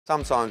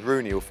Sometimes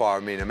Rooney will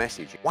fire me in a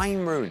message.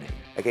 Wayne Rooney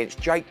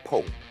against Jake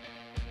Paul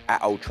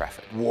at Old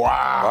Trafford.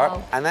 Wow.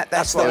 Right? And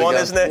that's the one,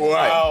 isn't it?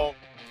 Wow.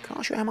 Can I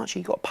ask you how much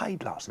he got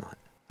paid last night?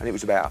 And it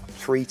was about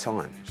 3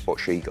 times what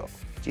she got.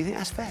 Do you think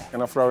that's fair?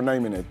 Can I throw a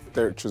name in it?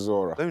 Derek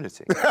Chisora.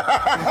 Lunatic.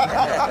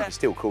 He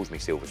still calls me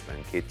Silver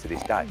Spoon Kid to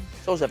this day.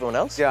 So does everyone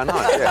else. Yeah, I know,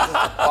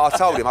 yeah. I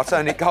told him I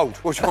turned it gold.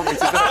 What do you want me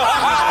to do? What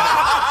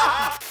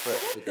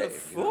the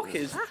fuck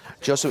is that?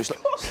 Just so it's like...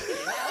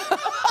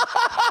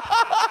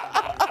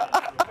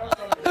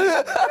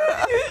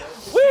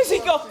 Where's he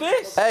got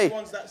this? Hey,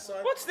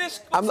 What's this?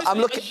 I'm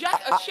looking.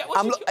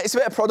 It's a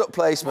bit of product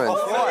placement.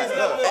 Fucking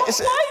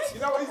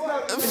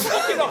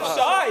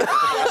offside.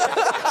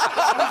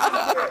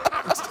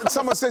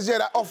 Someone says, yeah,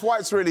 that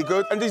Off-White's really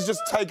good, and he's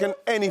just taken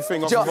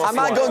anything off Joe, of I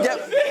might go and get.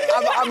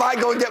 I might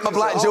go and get my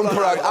black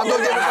jumper on. I'm going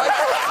to get my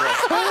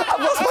black. I've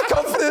lost my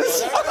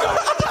confidence.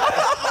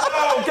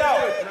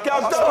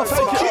 Gal, don't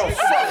take it off.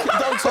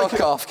 Don't take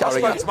it off, I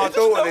Carrigan. spoke to my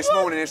daughter this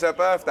morning, it's her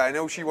birthday, and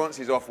all she wants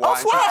is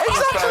Off-White. Off-White,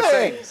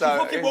 exactly. So,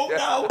 Fucking walk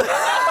now.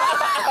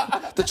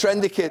 The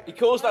trendy kid. He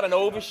calls that an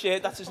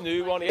overshirt. That's his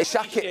new one. It's a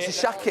shacket.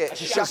 It's a shacket.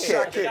 It's a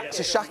shacket. It's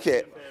a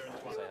shacket.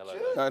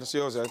 No, that's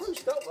yours, Ed.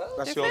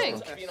 That's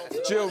yours, man.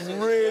 Jill,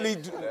 really,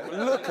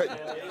 look at you.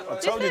 I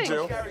told you,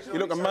 Jill, you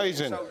look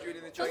amazing.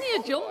 Only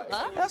a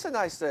jumper. That's a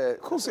nice. Of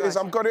course it is,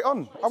 I've got it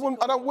on.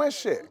 I don't wear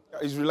shit.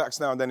 He's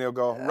relaxed now and then he'll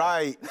go,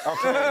 right,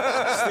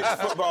 okay, stick to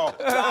football.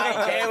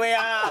 Right, here we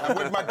are. I'm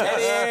with my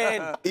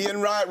guys.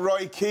 Ian Wright,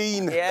 Roy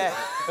Keane. Yeah.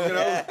 You know?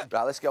 Yeah.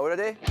 Right, let's go.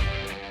 Ready?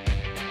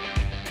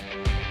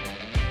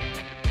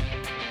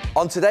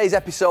 On today's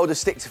episode of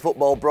Stick to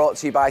Football, brought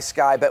to you by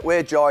Sky Bet,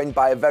 we're joined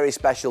by a very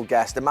special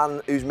guest, a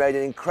man who's made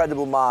an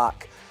incredible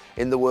mark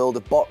in the world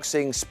of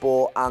boxing,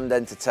 sport and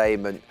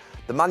entertainment.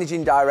 The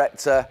managing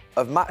director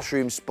of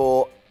Matchroom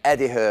Sport,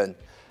 Eddie Hearn.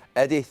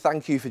 Eddie,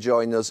 thank you for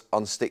joining us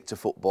on Stick to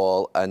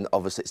Football, and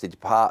obviously it's the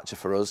departure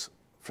for us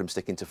from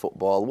sticking to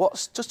football.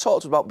 Just talk to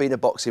us about being a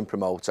boxing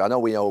promoter. I know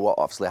we know what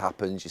obviously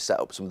happens, you set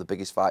up some of the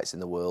biggest fights in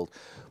the world,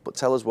 but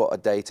tell us what a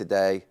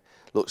day-to-day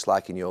looks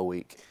like in your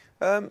week.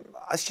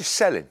 It's just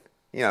selling,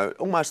 you know,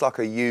 almost like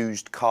a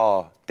used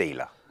car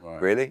dealer,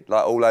 really,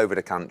 like all over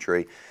the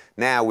country.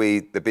 Now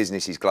the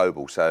business is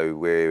global, so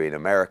we're in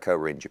America,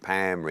 we're in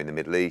Japan, we're in the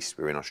Middle East,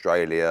 we're in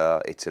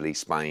Australia, Italy,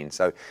 Spain.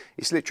 So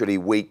it's literally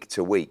week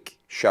to week,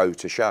 show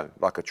to show,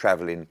 like a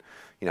travelling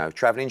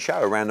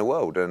show around the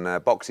world.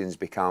 And boxing's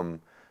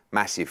become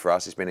massive for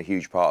us. It's been a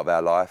huge part of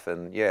our life,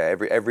 and yeah,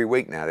 every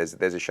week now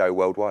there's a show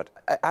worldwide.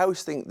 I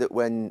always think that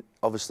when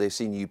obviously I've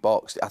seen you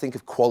box, I think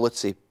of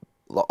quality.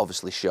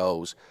 Obviously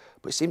shows,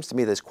 but it seems to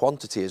me there's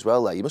quantity as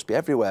well there. You must be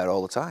everywhere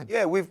all the time.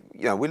 Yeah, we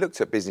looked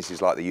at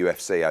businesses like the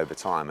UFC over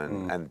time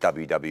and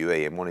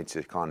WWE and wanted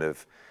to kind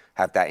of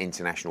have that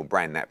international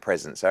brand, that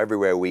presence. So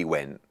everywhere we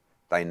went,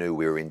 they knew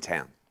we were in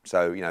town.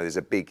 So, you know, there's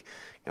a big,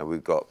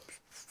 we've got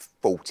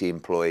 40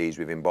 employees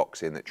within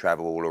boxing that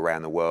travel all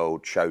around the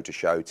world, show to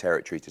show,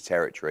 territory to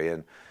territory,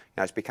 and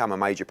it's become a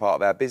major part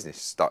of our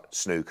business.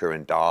 Snooker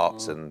and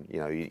darts and,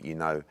 you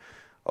know,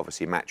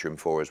 obviously Matchroom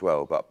 4 as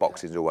well, but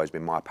boxing's always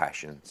been my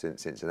passion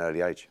since an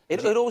early age.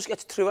 It always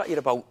gets through at you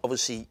about,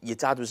 obviously, your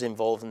dad was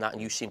involved in that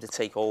and you seemed to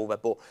take over,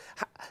 but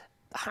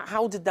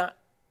how did that...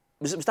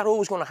 Was that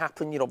always going to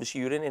happen?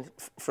 Obviously, you're in it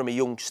from a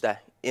youngster,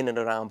 in and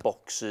around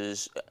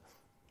boxers.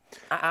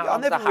 I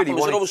never really wanted...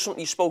 Was it always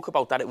something you spoke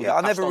about, that it would be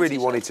I never really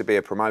wanted to to be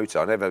a promoter.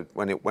 I never...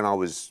 When I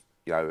was...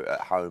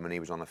 at home and he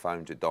was on the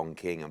phone to Don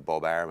King and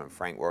Bob Arum and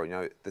Frank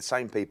Warren, the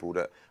same people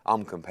that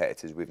I'm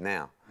competitors with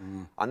now.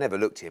 I never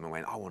looked at him and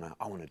went, I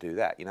want to do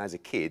that. As a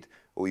kid,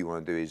 all you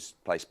want to do is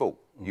play sport.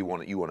 You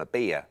want to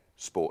be a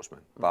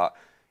sportsman. But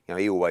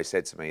he always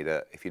said to me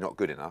that if you're not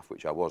good enough,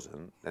 which I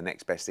wasn't, the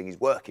next best thing is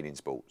working in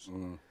sports.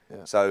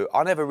 Yeah. So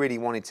I never really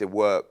wanted to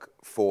work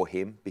for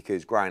him,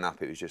 because growing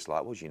up it was just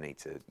like, well, you need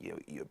to,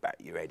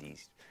 you're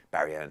Eddie's,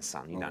 Barry Hearn's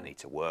son, you don't need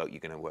to work,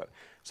 you're going to work.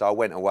 So I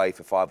went away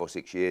for 5 or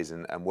 6 years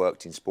and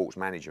worked in sports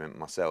management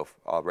myself.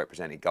 I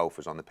represented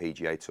golfers on the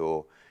PGA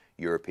Tour,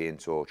 European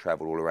Tour,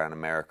 travelled all around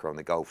America on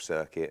the golf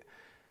circuit.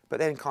 But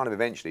then kind of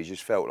eventually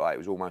just felt like it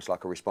was almost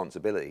like a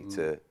responsibility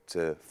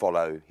to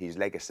follow his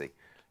legacy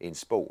in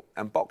sport.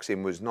 And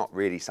boxing was not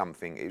really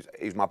something, it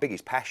was my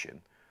biggest passion,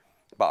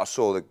 but I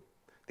saw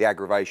the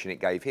aggravation it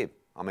gave him.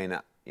 I mean,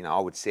 I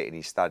would sit in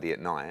his study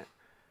at night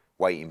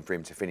waiting for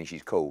him to finish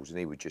his calls, and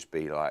he would just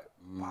be like,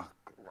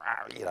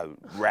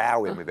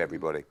 rowing with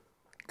everybody.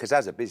 Because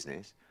as a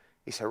business,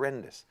 it's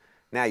horrendous.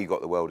 Now you've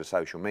got the world of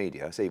social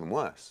media, it's even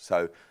worse.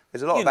 So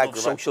there's a lot of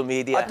aggravation. Social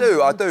media.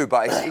 I do,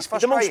 but it's frustrating.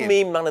 The most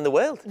meme man in the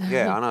world.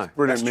 Yeah, I know.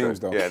 Brilliant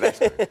memes, though. Yeah, that's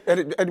true.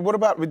 Eddie, what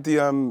about with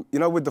the,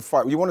 with the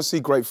fight? You want to see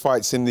great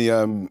fights in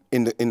the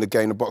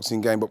game, the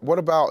boxing game, but what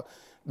about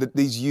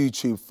these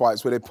YouTube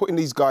fights where they're putting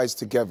these guys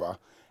together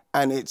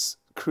and it's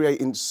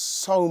creating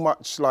so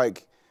much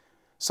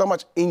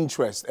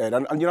interest, Ed?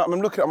 And I'm looking at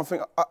them, I'm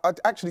thinking, I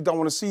actually don't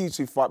want to see you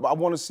two fight, but I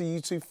want to see you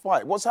two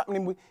fight. What's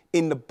happening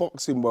in the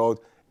boxing world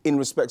in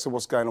respect to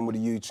what's going on with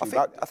the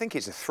YouTube? I think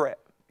it's a threat.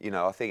 You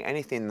know, I think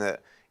anything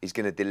that is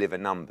going to deliver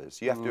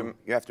numbers, you have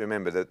to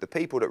remember that the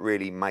people that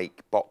really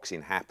make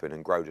boxing happen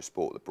and grow the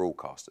sport, the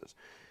broadcasters,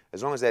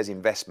 as long as there's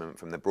investment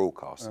from the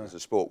broadcasters, the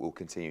sport will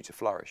continue to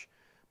flourish.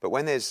 But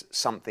when there's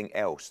something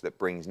else that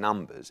brings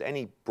numbers,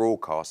 any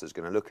broadcaster's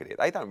going to look at it.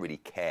 They don't really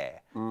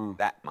care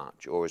that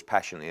much or as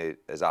passionately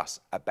as us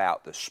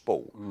about the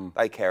sport.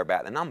 They care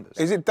about the numbers.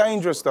 Is it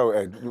dangerous though,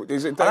 Ed?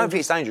 Is it dangerous? I don't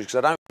think it's dangerous because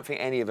I don't think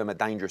any of them are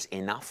dangerous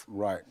enough.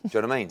 Right. Do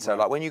you know what I mean? So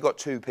like when you've got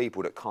two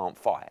people that can't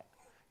fight,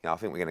 you know, I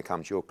think we're going to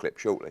come to your clip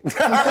shortly. It's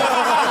like,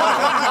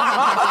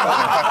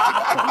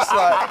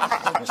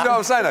 do you know what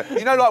I'm saying? Though?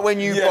 You know, like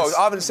when you box,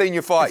 I haven't seen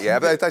you fight yet,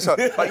 but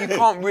like you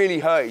can't really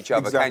hurt each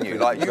other, can you?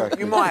 Like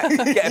you might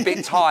get a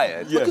bit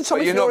tired,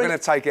 but you're not going to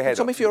take a head.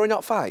 Tommy Fury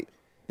not fight?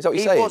 Is that what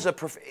you're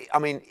saying? I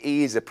mean,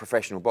 he is a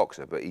professional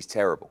boxer, but he's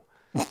terrible.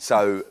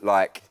 So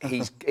like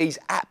he's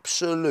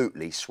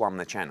absolutely swum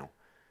the channel.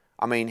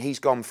 I mean, he's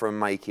gone from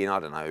making, I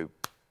don't know,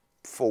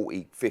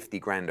 40, 50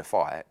 grand a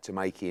fight to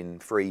making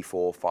 3,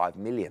 4, 5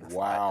 million a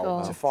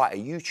fight to fight a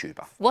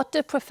YouTuber. What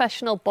do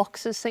professional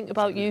boxers think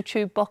about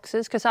YouTube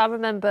boxers? Because I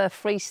remember a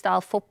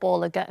freestyle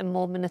footballer getting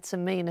more minutes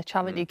than me in a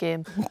charity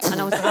game, and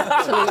I was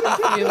absolutely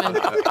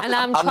fuming. And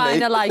I'm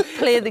trying to like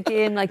play the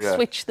game, like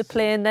switch the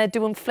play, and they're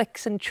doing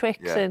flicks and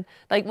tricks, and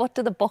like, what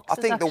do the boxers?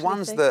 I think the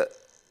ones think? that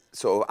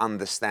sort of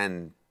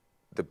understand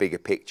the bigger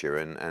picture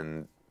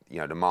and you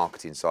know the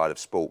marketing side of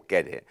sport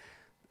get it.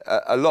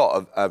 A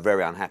lot are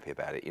very unhappy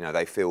about it. You know,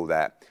 they feel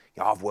that,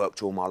 you know, I've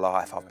worked all my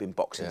life, I've been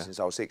boxing since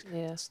I was 6.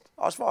 Yes.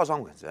 As far as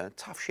I'm concerned,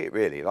 tough shit,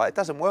 really. Like, it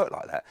doesn't work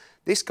like that.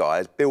 This guy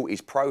has built his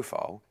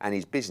profile and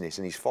his business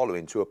and his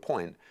following to a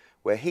point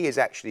where he has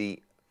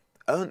actually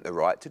earned the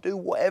right to do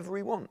whatever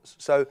he wants.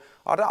 So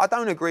I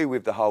don't agree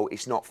with the whole,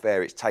 it's not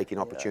fair, it's taking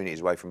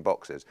opportunities away from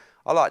boxers.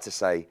 I like to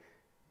say,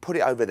 put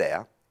it over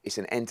there, it's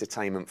an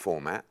entertainment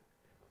format.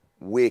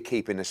 We're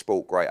keeping the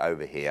sport great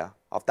over here.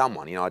 I've done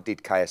one, you know, I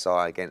did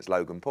KSI against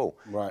Logan Paul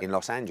in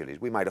Los Angeles.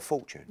 We made a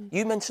fortune.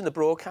 You mentioned the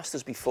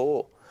broadcasters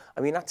before.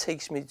 I mean, that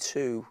takes me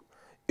to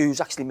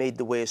who's actually made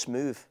the worst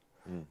move.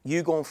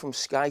 You going from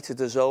Sky to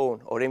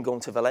DAZN or him going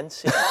to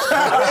Valencia? I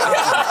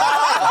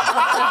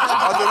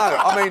don't know.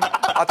 I mean,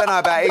 I don't know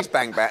about his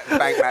bank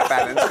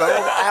balance, but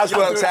ours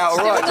works out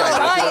all right, James.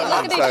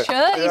 Right, look at his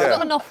shirt. He's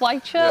got an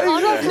off-white shirt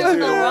on. I'm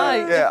doing all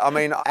right. Yeah, I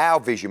mean, our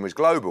vision was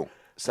global.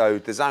 So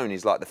DAZN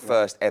is like the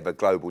first ever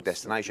global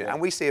destination,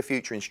 and we see a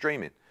future in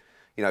streaming.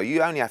 You know,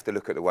 you only have to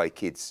look at the way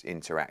kids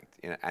interact,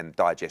 you know, and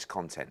digest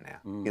content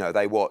now. You know,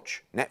 they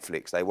watch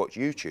Netflix, they watch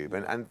YouTube,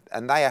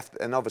 and they have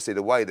to, and obviously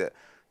the way that,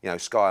 you know,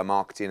 Sky are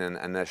marketing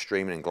and they're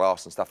streaming and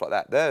glass and stuff like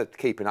that, they're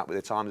keeping up with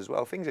the times as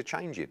well. Things are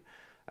changing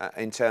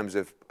in terms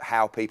of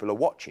how people are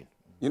watching.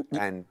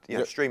 And you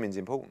know, streaming's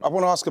important. I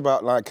want to ask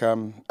about like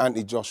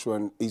Anthony Joshua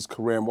and his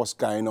career and what's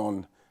going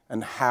on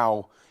and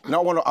how. You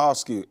know, I want to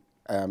ask you,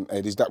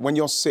 Ed, is that when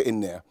you're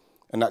sitting there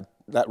and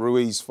that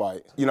Ruiz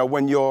fight, you know,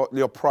 when your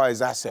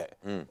prize asset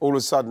all of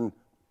a sudden,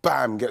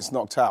 bam, gets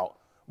knocked out.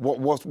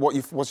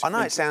 What's I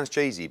know it sounds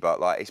cheesy, but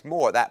like it's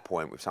more at that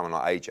point with someone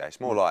like AJ. It's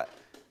more like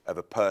of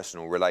a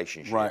personal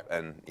relationship,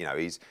 and you know,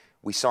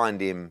 we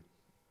signed him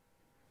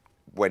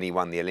when he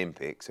won the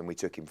Olympics, and we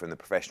took him from the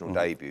professional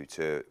debut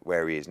to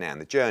where he is now.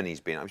 And the journey's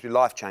been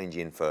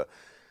life-changing for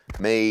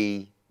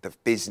me, the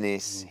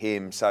business,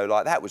 him. So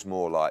like that was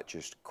more like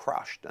just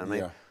crushed. I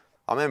mean,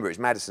 I remember it was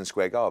Madison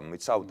Square Garden.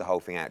 We'd sold the whole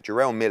thing out.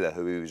 Jarrell Miller,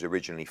 who he was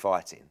originally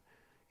fighting,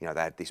 you know,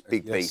 they had this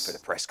big beef at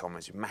the press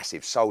conference,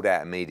 massive, sold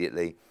out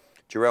immediately.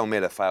 Jarrell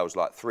Miller fails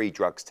like 3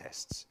 drugs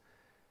tests,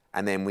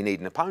 and then we need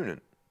an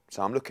opponent.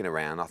 So I'm looking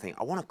around, I think,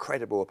 I want a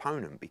credible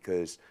opponent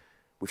because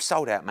we've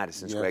sold out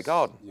Madison Square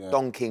Garden.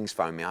 Don King's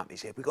phoned me up, he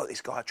said, we've got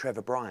this guy,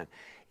 Trevor Bryan.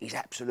 He's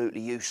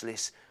absolutely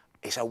useless.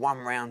 It's a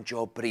 1-round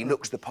job, but he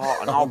looks the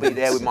part, and I'll be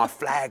there with my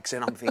flags,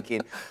 and I'm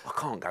thinking, I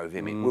can't go with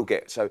him.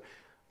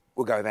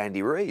 We'll go with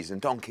Andy Ruiz.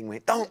 And Don King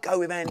went, don't go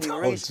with Andy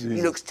Ruiz.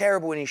 He looks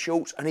terrible in his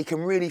shorts, and he can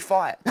really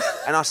fight.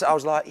 And I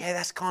was like, yeah,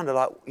 that's kind of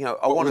like, you know,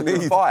 I want a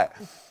good fight.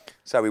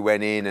 So we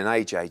went in, and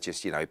AJ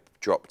just, you know,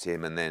 dropped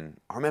him. And then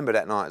I remember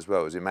that night as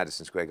well, it was in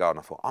Madison Square Garden.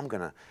 I thought, I'm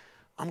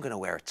gonna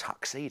wear a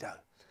tuxedo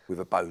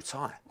with a bow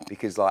tie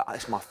because like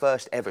it's my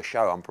first ever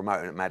show I'm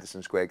promoting at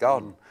Madison Square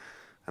Garden.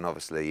 And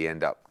obviously he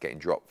ended up getting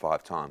dropped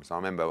 5 times. I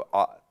remember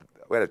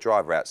we had a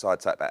driver outside,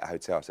 take back to the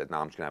hotel. I said, no,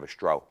 I'm just gonna have a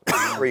stroll.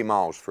 3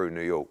 miles through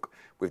New York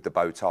with the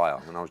bow tie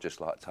on, and I was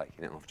just like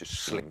taking it off, just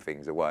slim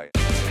things away.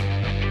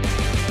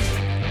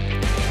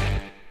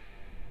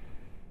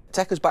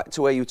 Take us back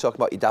to where you were talking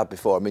about your dad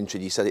before. I'm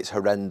interested. You said it's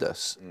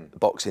horrendous.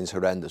 Boxing's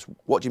horrendous.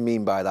 What do you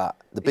mean by that?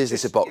 The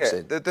business of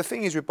boxing? Yeah, the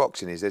thing is with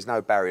boxing is there's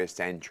no barriers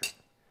to entry.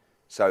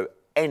 So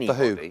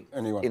anybody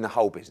in the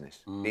whole business,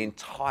 the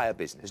entire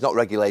business. It's not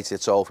regulated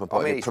at all from a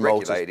point of view. It's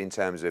regulated in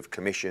terms of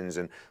commissions,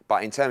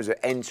 but in terms of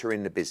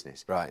entering the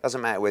business. Right.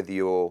 Doesn't matter whether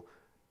you're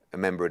a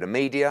member of the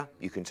media,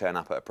 you can turn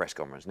up at a press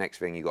conference. Next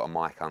thing, you've got a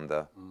mic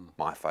under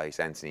my face,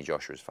 Anthony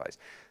Joshua's face.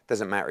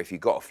 Doesn't matter if you've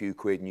got a few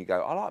quid and you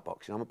go, I like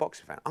boxing, I'm a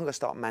boxing fan. I'm going to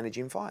start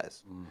managing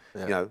fighters.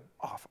 You know,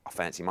 I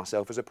fancy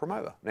myself as a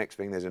promoter. Next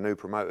thing, there's a new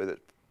promoter that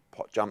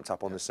jumped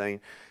up on the scene,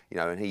 you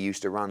know, and he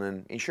used to run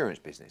an insurance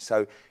business.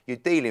 So you're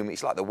dealing,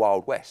 it's like the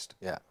Wild West,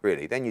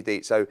 really.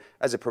 Then so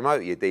as a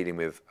promoter, you're dealing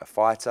with a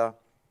fighter,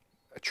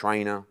 a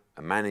trainer,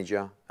 a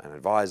manager, an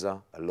advisor,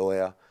 a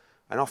lawyer,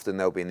 and often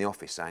they'll be in the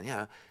office saying,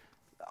 yeah,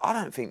 I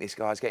don't think this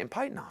guy's getting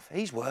paid enough.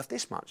 He's worth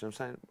this much. And I'm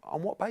saying,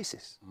 on what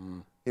basis?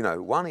 You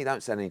know, one, he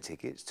don't sell any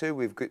tickets. Two,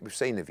 we've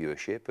seen the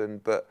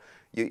viewership, but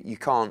you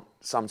can't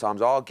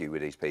sometimes argue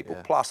with these people.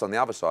 Plus, on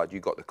the other side,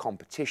 you've got the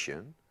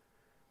competition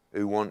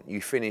who want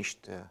you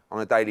finished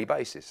on a daily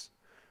basis.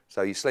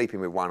 So you're sleeping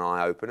with one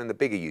eye open, and the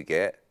bigger you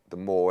get, the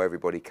more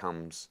everybody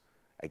comes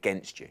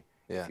against you,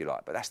 if you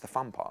like. But that's the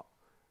fun part,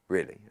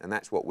 really. And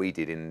that's what we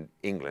did in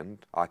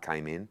England. I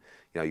came in,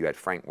 you know, you had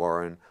Frank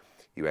Warren,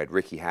 you had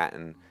Ricky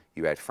Hatton,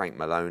 you had Frank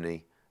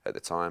Maloney at the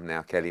time,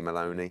 now Kelly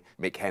Maloney,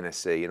 Mick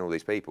Hennessy, and all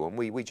these people, and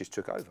we just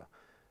took over.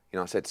 You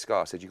know, I said to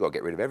Sky, I said, you've got to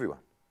get rid of everyone.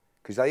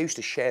 Because they used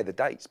to share the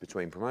dates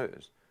between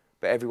promoters,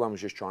 but everyone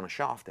was just trying to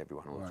shaft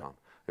everyone all the time.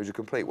 It was a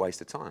complete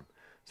waste of time.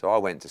 So I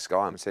went to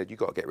Sky and said, you've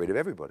got to get rid of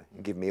everybody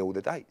and give me all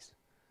the dates.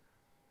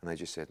 And they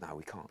just said, no,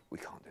 we can't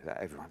do that.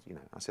 Everyone, you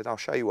know. I said, I'll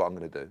show you what I'm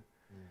going to do.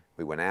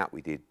 We went out,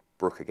 we did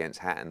Brooke against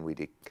Hatton, we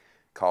did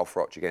Carl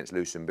Froch against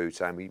Lucien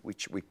Boutin, and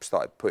we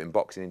started putting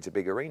boxing into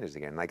big arenas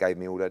again. They gave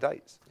me all their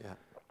dates.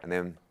 And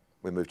then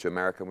we moved to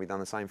America and we've done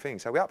the same thing.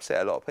 So we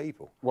upset a lot of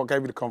people. What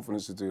gave you the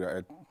confidence to do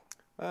that,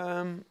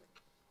 Ed?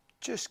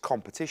 Just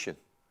competition,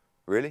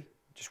 really.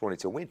 Just wanted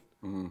to win.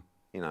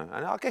 You know,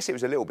 and I guess it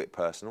was a little bit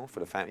personal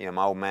for the family. You know,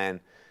 my old man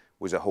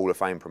was a Hall of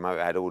Fame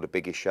promoter, had all the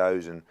biggest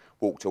shows, and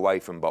walked away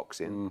from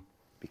boxing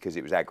because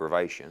it was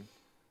aggravation,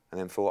 and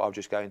then thought I'll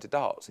just go into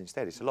darts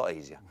instead. It's a lot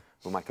easier.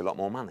 We'll make a lot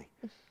more money.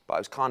 But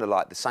it was kind of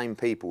like the same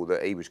people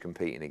that he was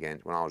competing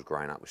against when I was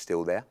growing up were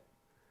still there,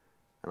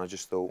 and I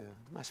just thought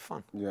that's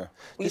fun. Well,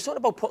 you talked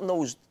about putting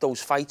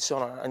those fights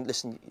on, and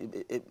listen,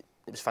 it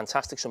was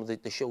fantastic, some of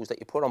the shows that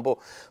you put on. But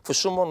for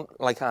someone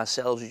like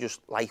ourselves who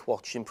just like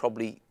watching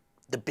probably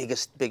the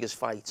biggest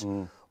fights,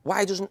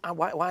 why isn't the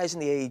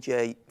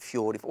AJ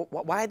Fury?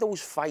 Why are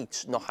those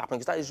fights not happening?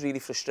 Because that is really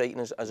frustrating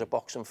as a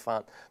boxing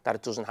fan that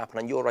it doesn't happen,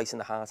 and you're right in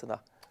the heart of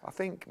that. I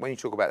think when you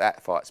talk about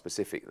that fight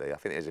specifically, I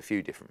think there's a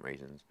few different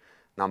reasons.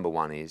 Number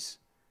one is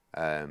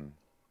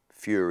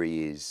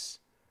Fury is,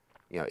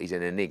 you know, he's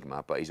an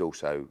enigma, but he's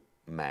also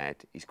mad.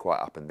 He's quite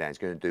up and down. He's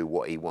going to do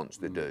what he wants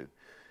to do.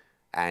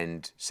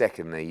 And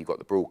secondly, you've got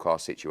the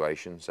broadcast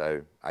situation.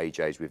 So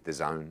AJ's with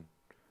DAZN,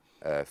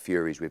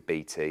 Fury's with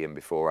BT, and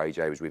before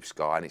AJ was with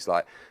Sky. And it's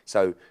like,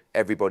 so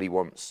everybody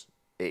wants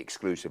it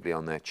exclusively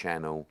on their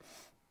channel.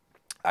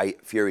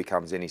 Fury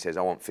comes in, he says,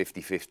 I want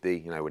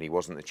 50-50, you know, when he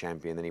wasn't the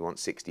champion. Then he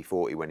wants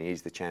 60-40 when he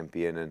is the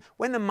champion. And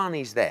when the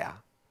money's there,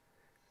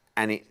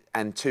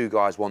 and two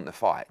guys want the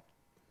fight,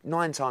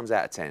 9 times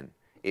out of 10,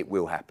 it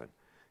will happen.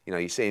 You know,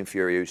 you're seeing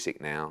Fury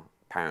Usyk now,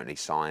 apparently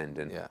signed,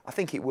 and I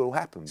think it will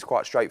happen. It's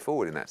quite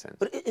straightforward in that sense.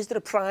 But is there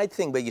a pride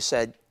thing where you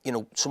said, you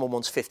know, someone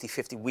wants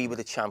 50-50, we were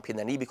the champion,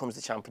 then he becomes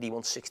the champion, he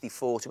wants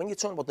 60-40. When you're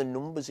talking about the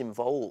numbers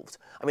involved,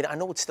 I mean, I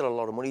know it's still a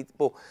lot of money,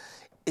 but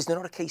is there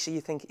not a case where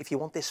you think, if you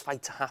want this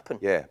fight to happen?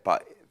 Yeah,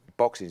 but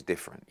boxing's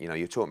different. You know,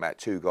 you're talking about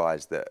two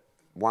guys that,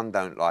 one,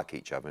 don't like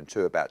each other, and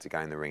two, are about to go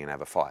in the ring and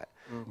have a fight.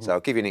 So I'll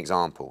give you an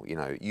example. You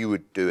know, you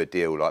would do a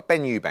deal like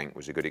Ben Eubank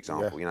was a good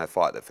example. You know, a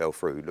fight that fell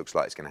through, looks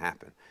like it's going to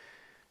happen.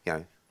 You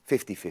know,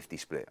 50-50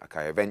 split.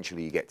 Okay,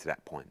 eventually you get to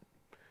that point,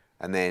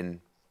 and then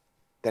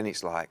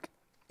it's like,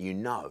 you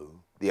know,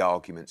 the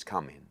argument's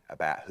coming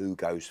about who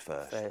goes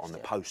first on the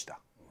poster.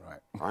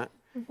 Right?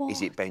 What?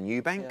 Is it Ben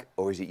Eubank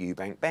or is it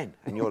Eubank Ben?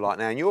 And you're like,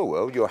 now in your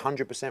world, you're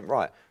 100%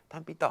 right.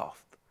 Don't be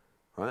daft,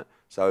 right?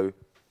 So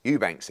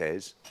Eubank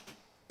says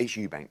it's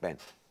Eubank Ben,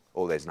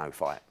 or there's no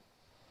fight.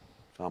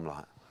 So I'm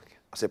like, okay.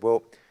 I said,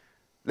 well,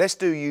 let's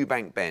do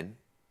Eubank Ben,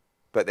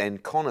 but then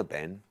Conor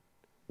Ben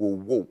will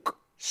walk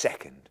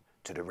second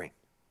to the ring.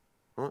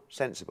 Right?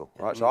 Sensible,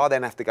 right? So I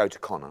then have to go to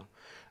Conor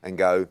and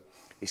go,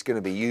 it's going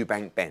to be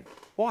Eubank Ben.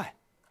 Why?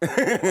 I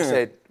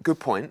said, good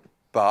point,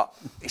 but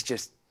it's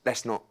just,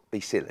 let's not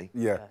be silly.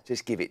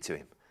 Just give it to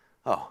him.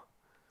 Oh,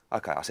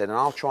 okay. I said, and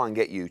I'll try and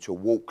get you to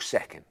walk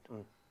second.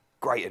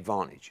 Great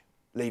advantage.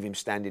 Leave him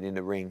standing in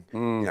the ring, you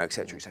know,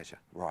 etc., etc.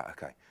 Right,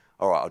 okay.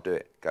 All right, I'll do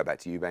it. Go back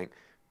to Eubank.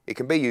 It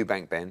can be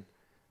Eubank Ben,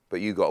 but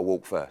you got to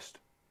walk first.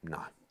 No,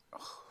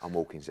 I'm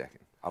walking second.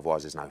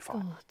 Otherwise, there's no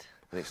fight. God.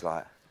 And it's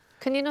like,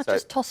 can you not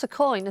just toss a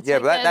coin? It's yeah,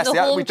 like but that's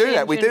the we do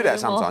that. We do that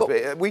changing room sometimes.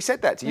 or- But we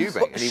said that to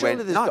Eubank, and he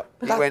went, no.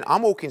 He went,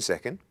 I'm walking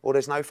second, or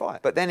there's no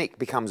fight. But then it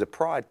becomes a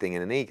pride thing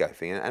and an ego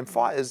thing, and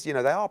fighters, you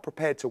know, they are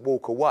prepared to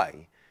walk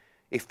away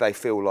if they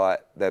feel like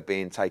they're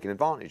being taken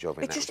advantage of.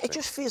 It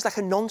just feels like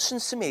a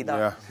nonsense to me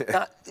that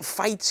that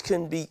fights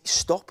can be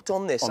stopped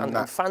on this,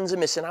 and fans are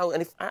missing out.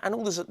 And if I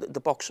know there's the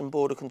boxing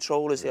board of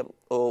controllers here,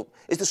 or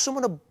is there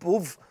someone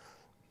above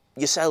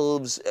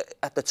yourselves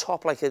at the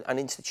top, like an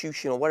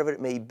institution or whatever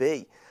it may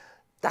be,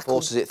 that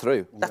forces it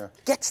through. That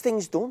gets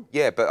things done.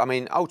 Yeah, but I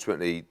mean,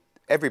 ultimately,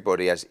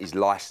 everybody is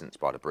licensed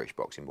by the British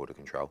Boxing Board of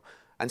Control.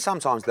 And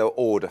sometimes they'll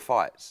order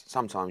fights.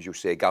 Sometimes you'll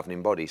see a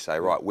governing body say,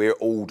 right, we're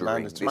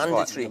ordering this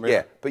mandatory. fight.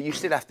 Yeah, but you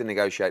still have to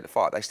negotiate the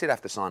fight. They still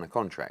have to sign a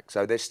contract.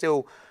 So there's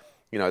still,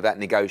 you know, that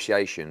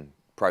negotiation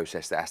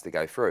process that has to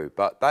go through.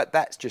 But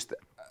that's just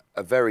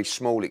a very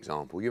small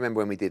example. You remember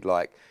when we did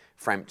like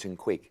Frampton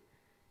Quigg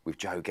with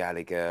Joe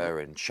Gallagher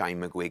and Shane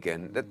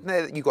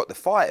McGuigan? You got the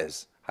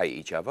fighters hate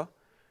each other.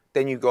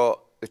 Then you got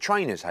the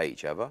trainers hate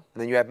each other.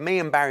 And then you have me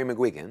and Barry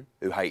McGuigan,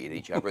 who hated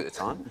each other at the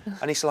time.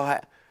 And it's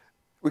like,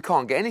 we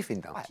can't get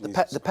anything done.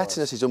 The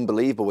pettiness is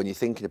unbelievable when you're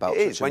thinking about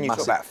it. Is when you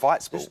talk about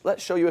fight sport.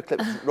 Let's show you a clip.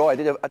 Roy, I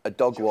did a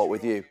dog walk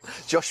with you.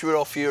 Joshua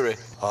or Fury?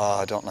 Oh,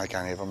 I don't like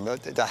any of them.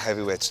 That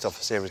heavyweight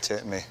stuff is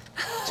irritating me.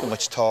 Too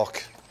much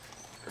talk.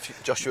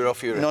 Joshua or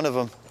Fury? None of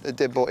them.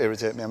 They both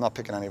irritate me. I'm not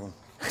picking any of them.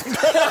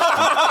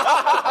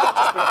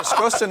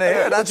 Disgusting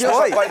here. That's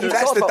right.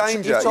 That's the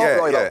danger. You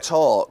talk about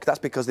talk. That's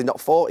because they've not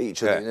fought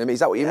each other. I mean, is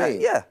that what you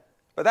mean? Yeah.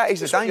 But that is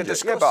the danger.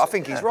 Yeah, but I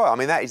think he's right. I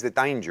mean, that is the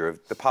danger of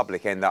the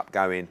public end up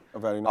going,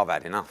 I've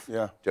had enough. Yeah.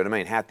 Do you know what I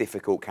mean? How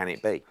difficult can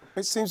it be?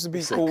 It seems to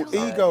be called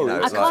ego. You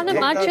know, I can't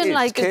imagine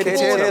like a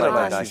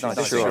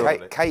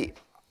Kate,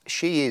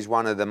 she is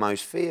one of the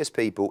most fierce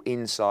people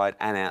inside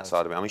and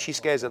outside of me. I mean, she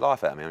scares the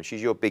life out of me. I mean,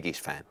 she's your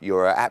biggest fan.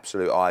 You're her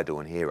absolute idol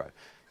and hero.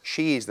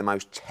 She is the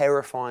most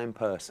terrifying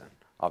person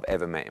I've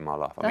ever met in my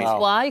life. I mean, That's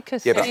why,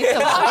 because yeah, Where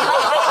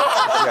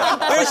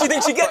do you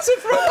think she gets it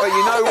from? But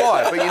you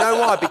know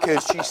why?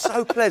 Because she's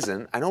so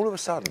pleasant, and all of a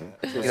sudden,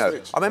 you know,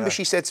 I remember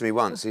she said to me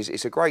once,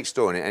 it's a great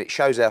story, and it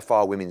shows how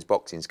far women's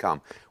boxing's come.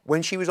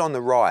 When she was on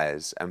the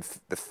rise and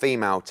the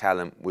female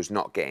talent was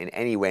not getting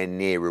anywhere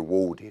near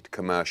rewarded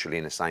commercially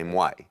in the same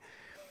way,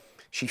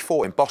 she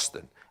fought in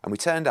Boston, and we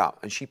turned up,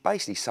 and she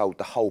basically sold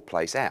the whole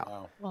place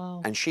out.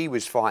 Wow. And she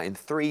was fighting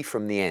 3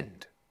 from the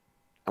end.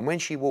 And when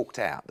she walked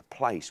out, the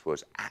place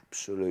was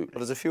absolutely... Well,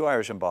 there's a few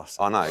Irish in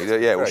Boston. I know,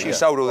 yeah. Well, she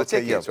sold all the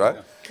tickets, right?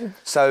 Yeah.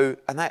 So,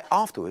 and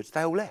afterwards,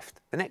 they all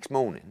left. The next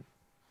morning,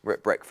 we're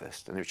at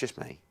breakfast, and it was just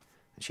me.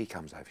 And she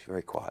comes over, she's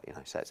very quiet, you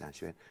know, sat down,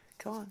 she went,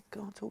 can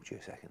I talk to you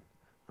a second?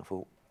 I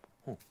thought,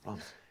 oh,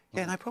 blimey.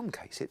 Yeah, no problem,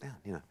 Kate, sit down,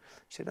 you know.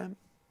 She said,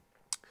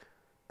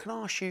 can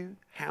I ask you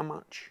how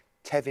much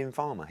Tevin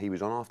Farmer, he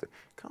was on after,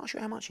 can I ask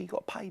you how much he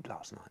got paid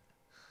last night?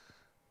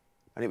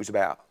 And it was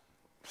about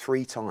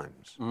 3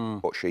 times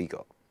what she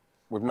got.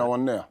 With no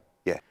one there?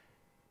 Yeah.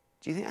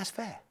 Do you think that's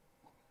fair?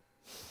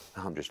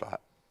 And I'm just like,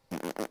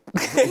 literally,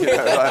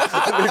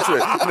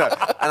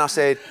 And I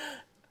said,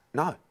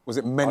 no. Was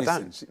it I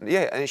menacing? don't.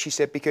 Yeah, and she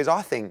said, because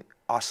I think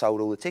I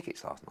sold all the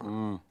tickets last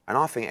night. And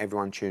I think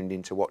everyone tuned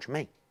in to watch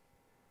me.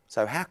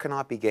 So how can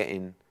I be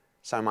getting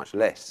so much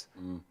less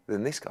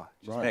than this guy?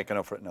 She's making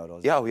up for it now, though.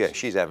 Yeah, oh yeah,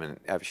 she's having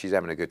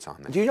a good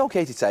time. Do you know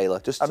Katie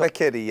Taylor? I met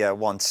Katie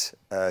once.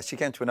 She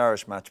came to an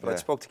Irish match, but I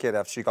spoke to Katie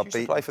after she got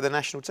beaten. Play for the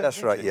national team.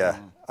 That's right, yeah.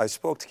 I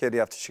spoke to Katie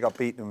after she got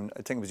beaten.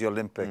 I think it was the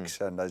Olympics,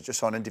 and I just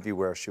saw an interview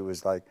where she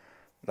was like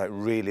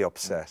really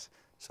upset.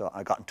 So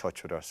I got in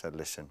touch with her. Said,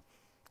 listen,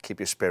 keep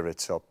your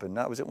spirits up, and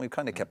that was it. We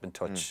kind of kept in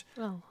touch.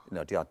 You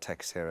know, the odd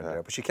text here and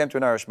there. But she came to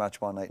an Irish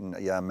match one night, and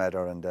I met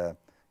her, and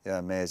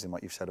amazing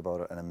what you've said about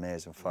her. An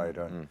amazing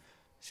fighter. And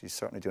she's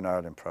certainly doing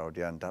Ireland proud,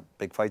 and that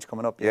big fight's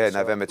coming up. Yeah,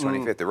 November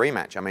 25th, the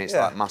rematch. I mean, it's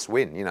like must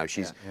win. You know,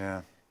 she's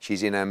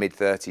in her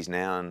mid-30s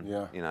now, and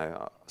you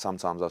know,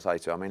 sometimes I say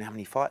to her, I mean, how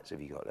many fights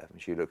have you got left?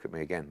 And she look at me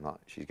again like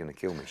she's going to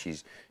kill me. She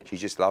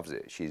just loves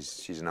it.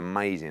 She's an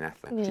amazing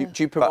athlete. Yeah.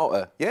 Do you promote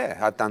her? Yeah,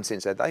 I'd done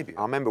since her debut.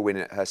 I remember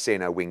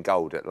seeing her win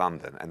gold at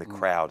London, and the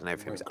crowd and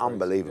everything was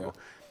unbelievable.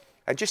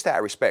 And just out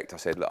of respect, I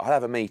said, look, I'll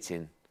have a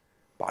meeting,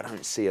 but I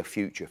don't see a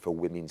future for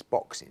women's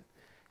boxing.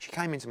 She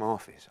came into my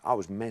office. I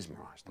was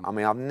mesmerised. I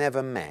mean, I've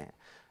never met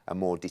a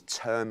more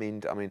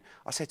determined. I mean,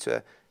 I said to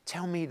her,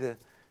 tell me the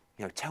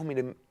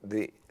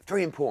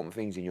 3 important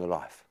things in your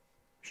life.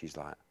 She's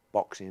like,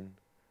 boxing,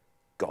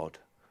 God,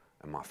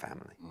 and my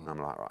family. And I'm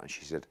like, right. And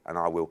she said, and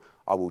I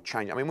will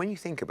change. I mean, when you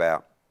think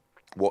about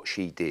what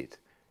she did,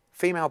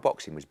 female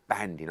boxing was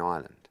banned in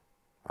Ireland,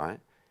 right?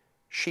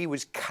 She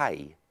was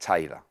Kay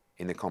Taylor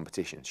in the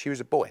competition. She was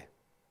a boy.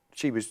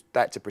 She was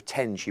that to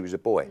pretend she was a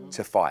boy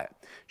to fight.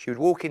 She would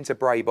walk into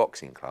Bray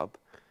Boxing Club.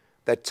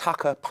 They'd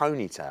tuck her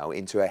ponytail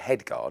into her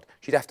headguard.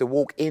 She'd have to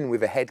walk in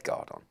with a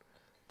headguard on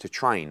to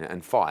train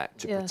and fight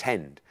to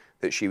pretend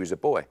that she was a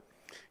boy.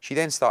 She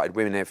then started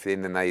winning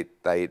everything, and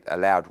they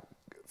allowed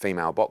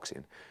female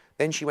boxing.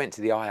 Then she went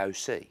to the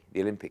IOC,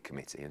 the Olympic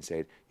Committee, and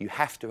said, you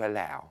have to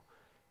allow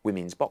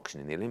women's boxing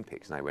in the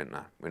Olympics. And they went,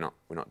 no,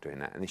 we're not doing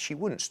that. And she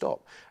wouldn't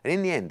stop. And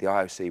in the end, the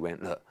IOC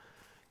went, look,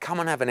 come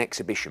and have an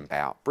exhibition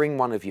bout, bring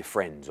one of your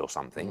friends or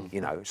something,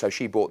 you know. So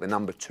she brought the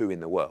number 2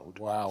 in the world.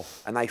 Wow.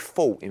 And they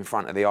fought in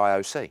front of the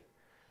IOC.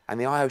 And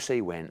the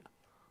IOC went,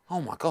 oh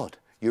my God,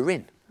 you're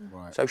in.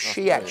 Right. So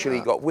she actually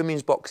got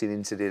women's boxing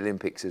into the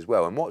Olympics as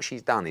well. And what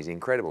she's done is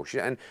incredible.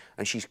 And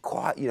she's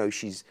quite, you know,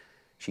 she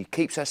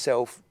keeps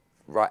herself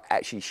right,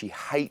 actually she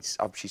hates,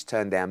 she's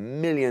turned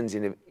down millions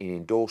in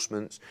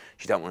endorsements.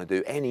 She don't want to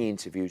do any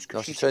interviews.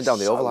 No, she she's turned down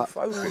the so overlap.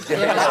 focused.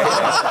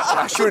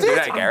 I shouldn't do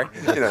that, Gary.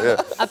 You know,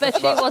 yeah. I bet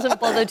she wasn't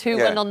bothered who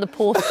went on the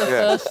poster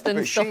first and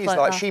but stuff she's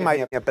like that. She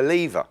made me a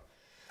believer,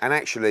 and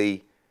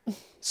actually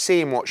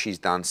seeing what she's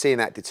done, seeing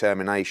that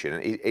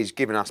determination, is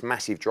giving us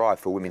massive drive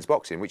for women's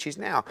boxing, which is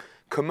now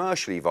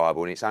commercially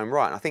viable in its own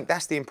right. And I think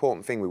that's the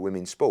important thing with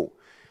women's sport.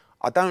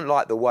 I don't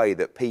like the way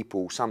that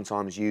people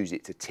sometimes use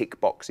it to tick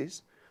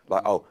boxes.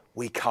 Like, oh,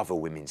 we cover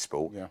women's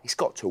sport. Yeah. It's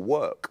got to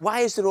work.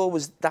 Why is there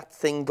always that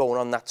thing going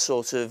on, that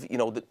sort of, you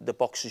know, the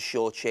boxers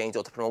shortchanged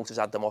or the promoters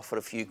had them off for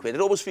a few quid?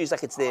 It always feels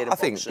like it's there in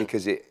boxing. I think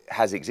because it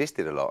has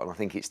existed a lot, and I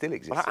think it still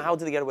exists. Well, how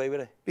did they get away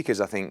with it?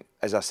 Because I think,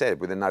 as I said,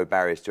 with the no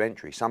barriers to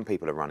entry, some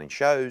people are running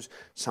shows,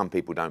 some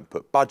people don't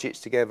put budgets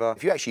together.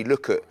 If you actually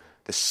look at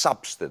the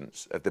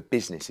substance of the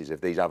businesses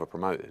of these other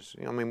promoters,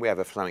 you know, I mean, we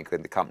have something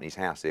called the company's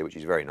house here, which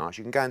is very nice.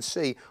 You can go and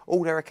see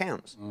all their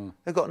accounts.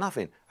 They've got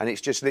nothing. And it's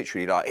just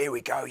literally like, here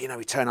we go, you know,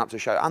 we turn up to a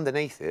show.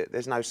 Underneath it,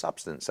 there's no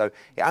substance. So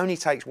it only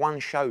takes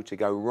one show to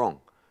go wrong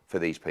for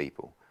these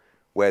people,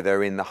 where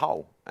they're in the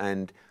hole.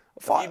 And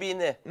have you been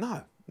there?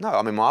 No.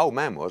 I mean, my old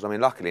man was. I mean,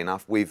 luckily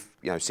enough, we've,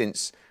 you know,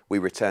 since we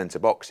returned to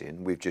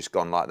boxing, we've just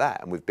gone like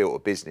that, and we've built a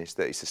business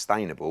that is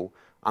sustainable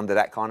under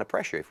that kind of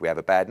pressure. If we have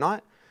a bad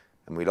night,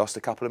 and we lost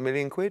a couple of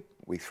million quid,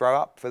 we throw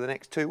up for the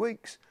next 2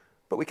 weeks,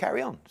 but we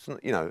carry on.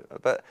 You know,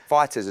 but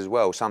fighters as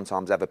well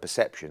sometimes have a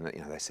perception that,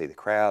 you know, they see the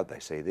crowd, they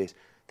see this.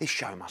 This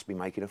show must be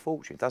making a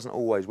fortune. It doesn't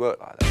always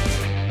work like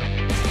that.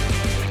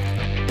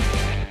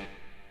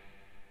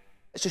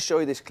 Let's just show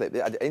you this clip.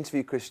 I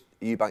interviewed Chris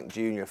Eubank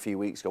Jr. a few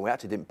weeks ago. We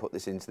actually didn't put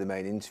this into the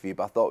main interview,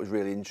 but I thought it was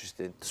really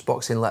interesting. Does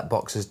boxing let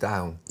boxers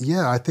down?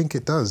 Yeah, I think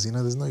it does. You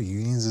know, there's no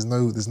unions,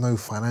 there's no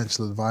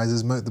financial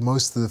advisors.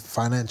 Most of the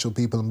financial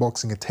people in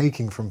boxing are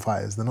taking from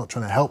fighters. They're not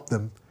trying to help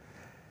them.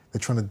 They're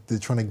trying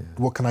to.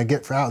 What can I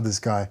get out of this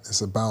guy? It's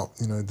about,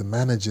 you know, the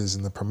managers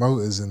and the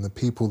promoters and the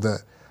people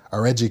that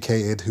are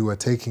educated who are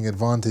taking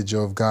advantage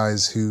of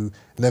guys who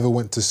never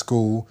went to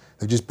school.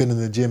 They've just been in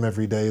the gym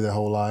every day their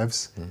whole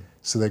lives.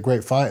 So they're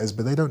great fighters,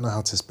 but they don't know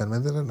how to spend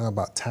money. They don't know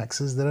about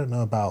taxes. They don't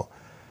know about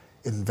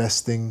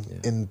investing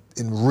in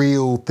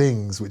real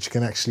things which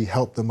can actually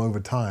help them over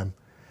time.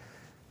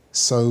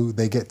 So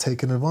they get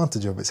taken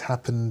advantage of. It's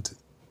happened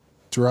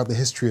throughout the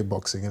history of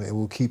boxing, and it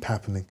will keep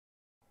happening.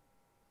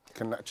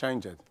 Can that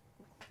change it?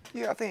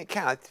 Yeah, I think it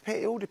can.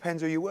 It all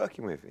depends who you're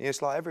working with. You know,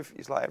 it's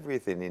like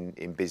everything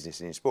in business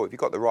and in sport. If you've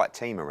got the right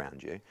team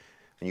around you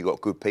and you've got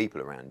good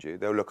people around you,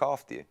 they'll look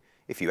after you.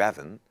 If you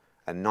haven't,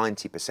 and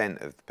 90%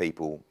 of the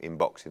people in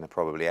boxing are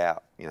probably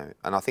out, you know,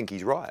 and I think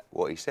he's right,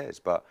 what he says.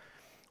 But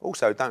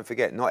also, don't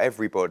forget, not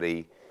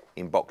everybody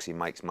in boxing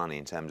makes money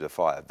in terms of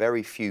fighter.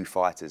 Very few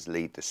fighters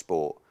lead the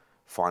sport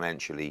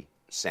financially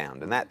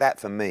sound. And that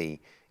for me,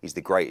 is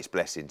the greatest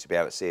blessing, to be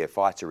able to see a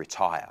fighter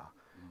retire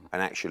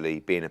and actually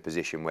be in a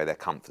position where they're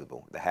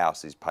comfortable. The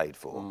house is paid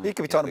for. You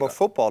could be talking about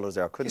footballers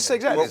there, couldn't It's you?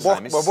 exactly the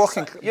same. We're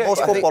working,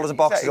 most footballers and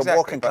boxers are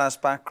working class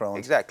backgrounds.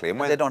 Exactly.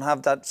 And they don't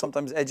have that,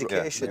 sometimes,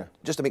 education. Yeah.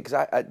 Just a minute,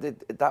 because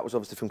that was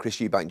obviously from Chris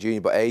Eubank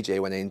Jr., but AJ,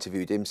 when I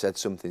interviewed him, said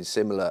something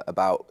similar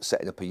about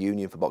setting up a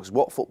union for boxers.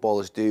 What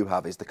footballers do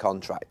have is the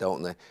contract,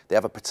 don't they? They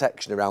have a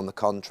protection around the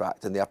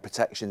contract, and they have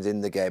protections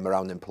in the game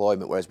around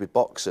employment, whereas with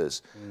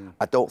boxers,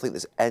 I don't think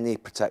there's any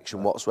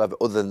protection whatsoever,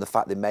 other than the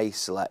fact they may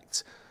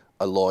select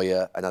a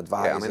lawyer, an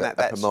advisor, yeah, I mean,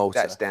 a promoter.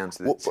 That's down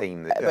to the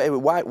team.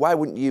 Why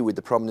wouldn't you, with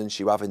the prominence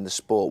you have in the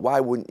sport, why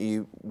wouldn't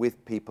you,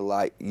 with people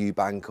like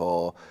Eubank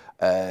or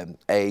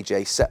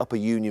AJ, set up a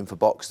union for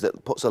boxers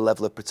that puts a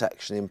level of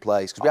protection in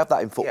place? Because we have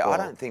that in football. Yeah,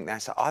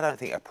 I don't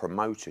think a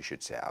promoter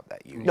should set up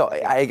that union. No,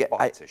 I'd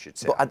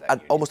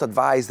almost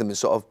advise them and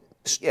sort of.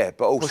 Yeah,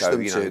 but also,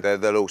 you know,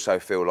 they'll also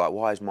feel like,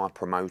 why is my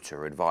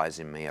promoter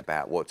advising me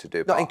about what to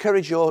do? No,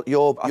 encourage your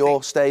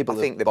stable. I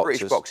think the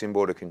British Boxing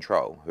Board of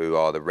Control, who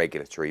are the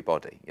regulatory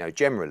body, you know,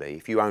 generally,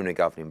 if you own a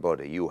governing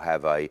body, you'll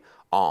have a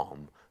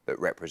arm that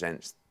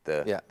represents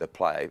the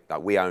player.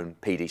 Like we own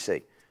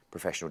PDC,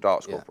 Professional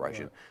Darts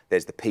Corporation. Right.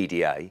 There's the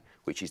PDA,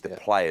 which is the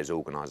players'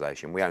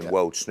 organisation. We own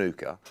World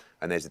Snooker,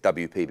 and there's the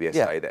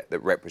WPBSA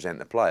that represent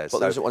the players. But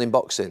there isn't one in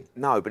boxing.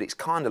 No, but it's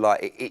kind of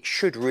like, it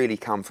should really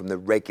come from the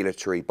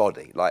regulatory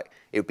body. Like,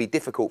 it would be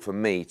difficult for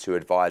me to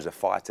advise a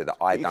fighter that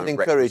I don't represent. You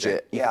can encourage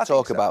it. You can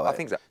talk about it. I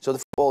think so. So the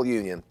football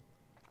union,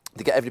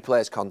 they get every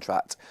player's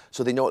contract,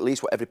 so they know at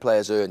least what every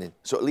player's earning.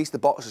 So at least the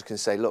boxers can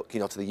say, look, you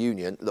know, to the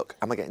union, look,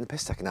 am I getting the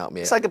piss taken out of me?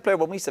 It's like a player,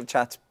 when we used to have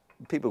chats,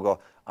 people go,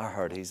 I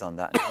heard he's on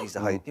that, and he's the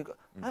height. You go,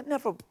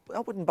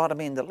 that wouldn't bother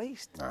me in the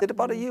least. Did it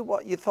bother you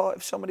what you thought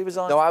if somebody was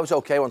on? No, I was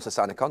okay once I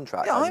signed a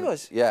contract. Yeah, I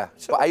was. Yeah,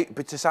 so,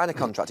 but to sign a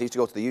contract, I used to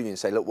go to the union and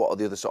say, look, what are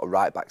the other sort of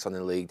right backs on in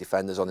the league,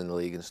 defenders on in the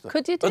league and stuff.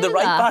 Could you do the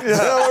right that? backs?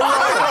 Yeah,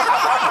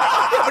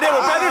 but they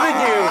were better than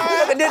you.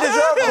 And they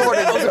deserve more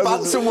than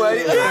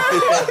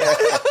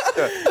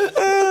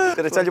you.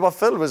 Did I tell you what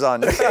Phil was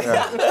on?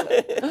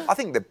 I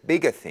think the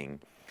bigger thing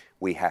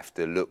we have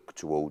to look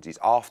towards is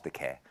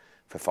aftercare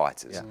for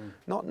fighters.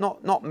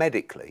 Not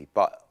medically,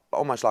 but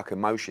almost like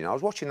emotion. I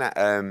was watching that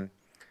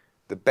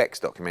the Beck's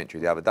documentary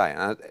the other day, and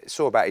I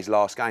saw about his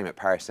last game at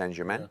Paris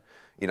Saint-Germain,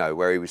 you know,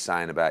 where he was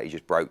saying about he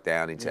just broke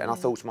down into, and I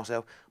thought to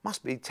myself,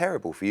 must be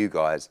terrible for you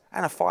guys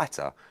and a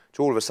fighter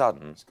to all of a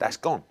sudden, that's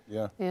gone.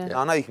 Yeah.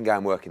 Now, I know you can go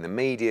and work in the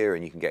media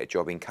and you can get a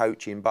job in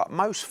coaching, but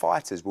most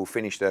fighters will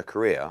finish their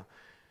career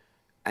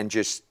and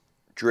just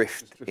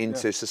drift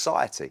into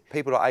society.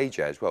 People like AJ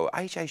as well.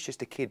 AJ's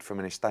just a kid from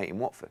an estate in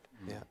Watford.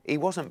 He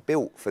wasn't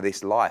built for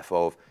this life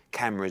of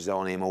cameras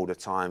on him all the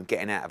time,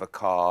 getting out of a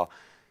car,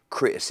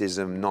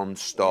 criticism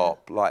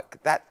non-stop.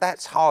 Like,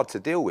 that's hard to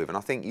deal with, and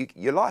I think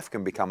your life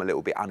can become a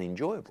little bit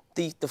unenjoyable.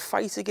 The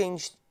fight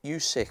against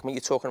Usyk, I mean,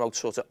 you're talking about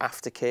sort of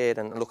aftercare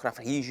and looking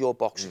after, he's your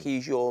boxer,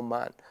 he's your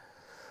man.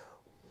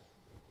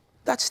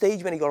 That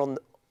stage when he got on,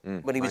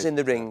 when he was in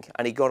the ring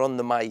and he got on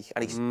the mic,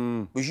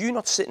 and was you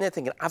not sitting there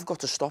thinking, I've got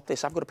to stop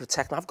this, I've got to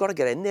protect him, I've got to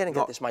get in there and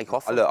get this mic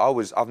off him?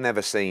 Look, I've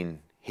never seen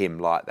him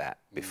like that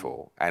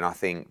before, and I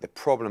think the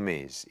problem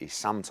is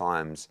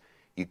sometimes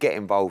you get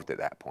involved at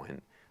that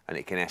point and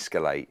it can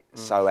escalate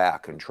so out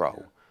of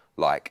control,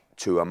 like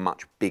to a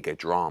much bigger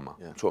drama.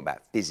 I'm talking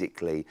about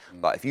physically.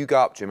 Like, if you go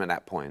up to him at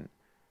that point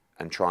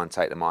and try and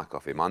take the mic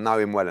off him, I know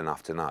him well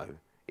enough to know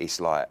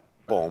it's like,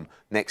 boom,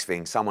 next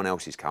thing, someone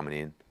else is coming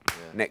in.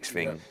 Next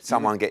thing,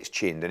 someone gets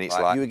chinned, and it's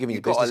like you were giving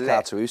your gotta business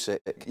card to Usyk.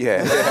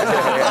 Yeah.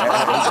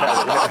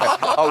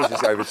 I was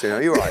just over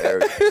to you're right,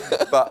 Eric.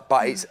 But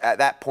it's at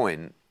that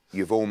point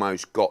you've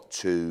almost got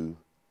to,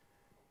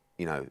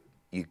 you know,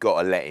 you've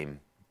got to let him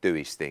do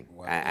his thing,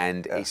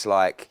 and it's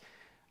like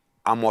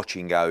I'm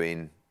watching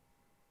going,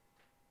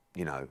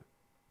 you know,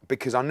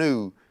 because I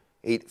knew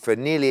for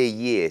nearly a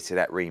year to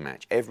that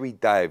rematch, every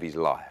day of his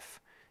life,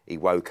 he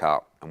woke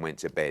up and went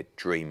to bed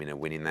dreaming of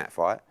winning that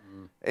fight.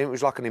 And it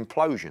was like an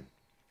implosion.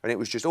 And it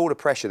was just all the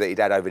pressure that he'd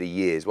had over the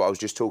years, what I was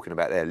just talking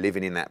about there,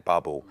 living in that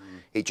bubble,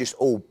 it just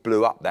all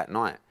blew up that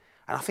night.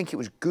 And I think it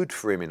was good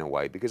for him in a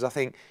way, because I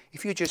think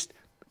if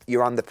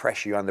you're under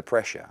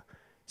pressure,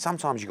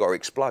 sometimes you've got to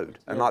explode.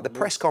 And like the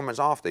press conference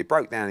after, he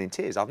broke down in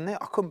tears. I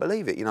couldn't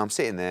believe it. You know, I'm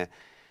sitting there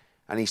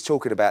and he's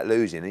talking about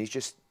losing, and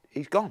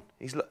he's gone.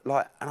 He's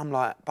like, and I'm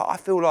like, but I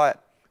feel like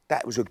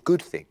that was a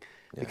good thing,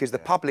 because the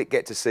public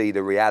get to see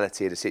the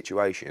reality of the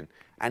situation,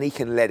 and he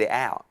can let it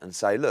out and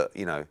say, look,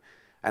 you know,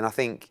 and I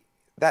think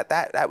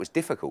that was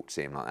difficult to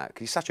see him like that,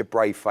 because he's such a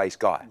brave-faced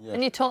guy.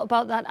 And you talk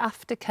about that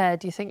aftercare.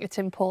 Do you think it's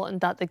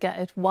important that they get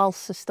it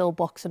whilst they're still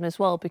boxing as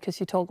well? Because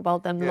you talk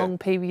about them long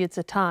periods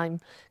of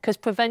time. Because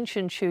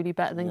prevention's surely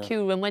better than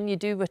cure. And when you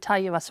do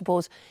retire, I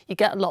suppose, you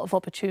get a lot of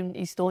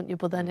opportunities, don't you?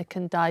 But then it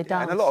can die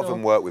down. And a lot of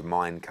them work with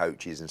mind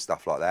coaches and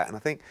stuff like that. And I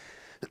think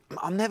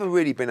I've never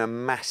really been a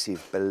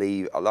massive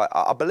believer. Like,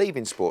 I believe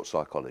in sports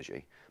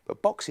psychology,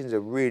 but boxing's a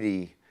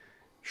really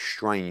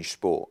strange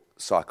sport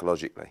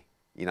psychologically.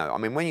 You know, I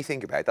mean, when you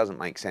think about it, it doesn't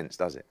make sense,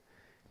 does it?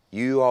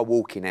 You are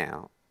walking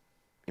out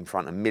in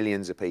front of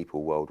millions of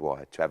people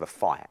worldwide to have a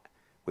fight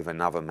with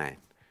another man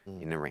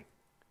in the ring.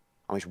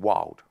 I mean, it's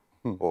wild,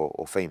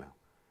 or female.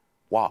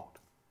 Wild.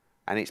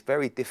 And it's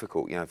very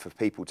difficult, you know, for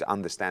people to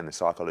understand the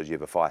psychology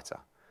of a fighter,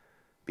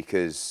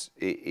 because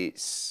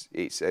it's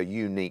a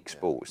unique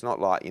sport. It's not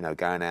like, you know,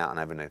 going out and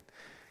having a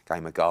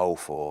game of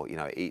golf, or, you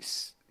know,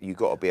 you've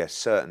got to be a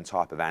certain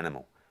type of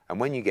animal. And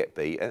when you get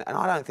beat, and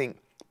I don't think,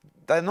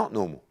 they're not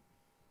normal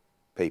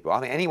people. I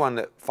think anyone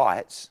that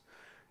fights,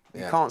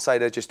 you can't say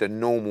they're just a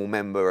normal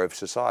member of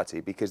society,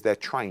 because they're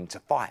trained to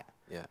fight.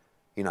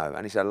 You know,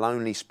 and it's a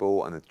lonely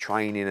sport, and the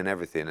training and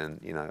everything, and,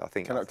 you know, I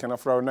think... Can I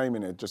throw a name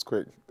in it, just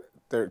quick?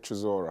 Derek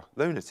Chisora.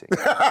 Lunatic. I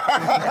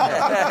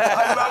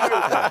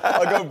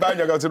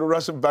go to the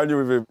Russian banyo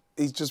with him.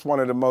 He's just one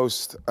of the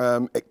most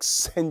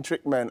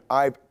eccentric men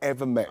I've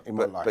ever met in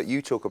my life. But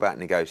you talk about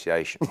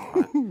negotiation,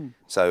 right?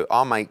 So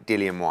I make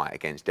Dillian White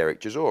against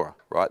Derek Chisora,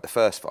 right? The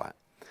first fight.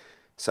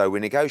 So we're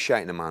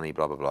negotiating the money,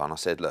 blah, blah, blah. And I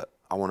said, look,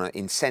 I want to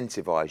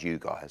incentivise you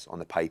guys on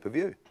the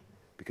pay-per-view,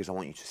 because I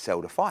want you to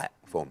sell the fight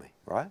for me,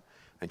 right?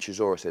 And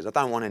Chisora says, I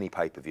don't want any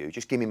pay-per-view,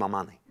 just give me my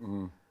money.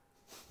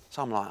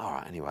 So I'm like, all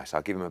right, anyway, so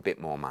I'll give him a bit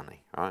more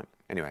money, right?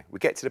 Anyway, we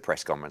get to the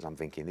press conference, I'm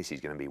thinking, this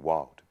is going to be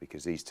wild,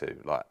 because these two,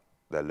 like,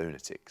 they're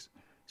lunatics.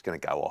 It's going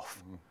to go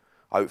off.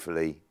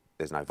 Hopefully,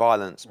 there's no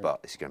violence,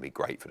 but this is going to be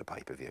great for the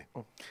pay-per-view.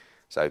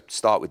 So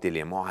start with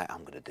Dillian White,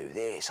 I'm going to do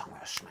this, I'm going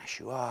to smash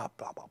you up,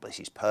 blah, blah, blah, this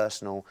is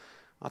personal.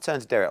 I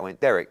turned to Derek, I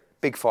went, Derek,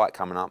 big fight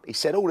coming up. He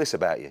said all this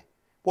about you.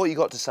 What you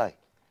got to say?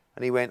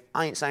 And he went,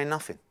 I ain't saying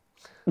nothing.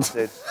 I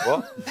said,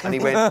 what? And he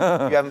went,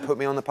 you haven't put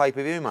me on the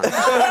pay-per-view money.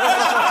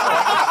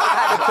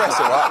 At the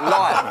presser, right?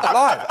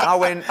 Live. And I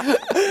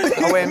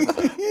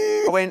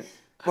went,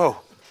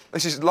 well,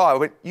 this is live. I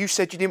went, you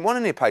said you didn't want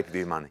any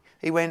pay-per-view money.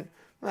 He went,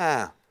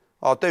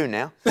 I'll do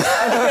now.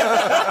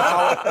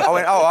 I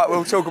went, all right,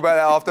 we'll talk about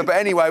that after. But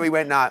anyway, we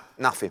went, no,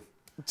 nothing.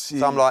 Jeez.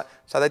 So I'm like,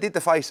 so they did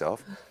the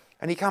face-off,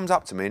 and he comes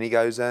up to me and he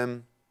goes,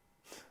 I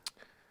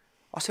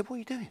said, what are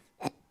you doing?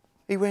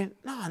 He went,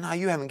 no,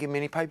 you haven't given me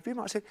any pay-per-view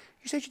money. I said,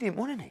 you said you didn't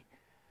want any.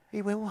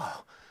 He went,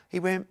 well,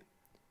 give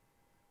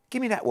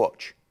me that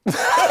watch. So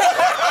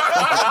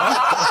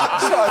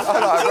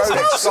I wrote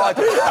it.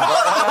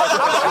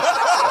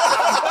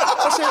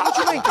 I said, what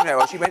do you mean, give me that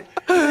watch? She went,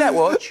 give me that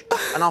watch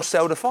and I'll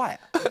sell the fight.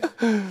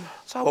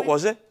 So What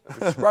was it?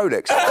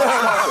 Rolex.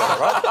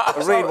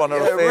 A real one or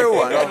a real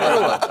fake? one, a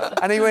real one.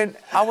 And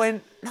I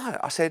went, no.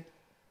 I said,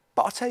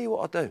 but I'll tell you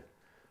what I'll do.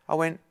 I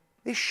went,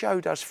 this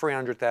show does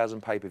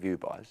 300,000 pay-per-view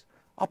buys.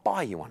 I'll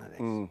buy you one of these.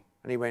 And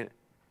he went,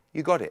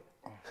 you got it.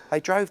 They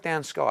drove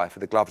down Sky for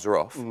the gloves are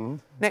off.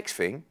 Next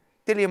thing,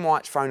 Dillian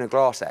White's thrown a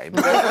glass at him.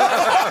 They're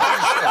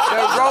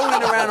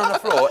rolling around on the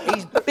floor.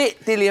 He's bit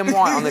Dillian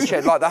White on the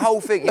chest, like the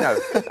whole thing, you know.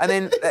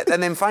 And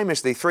then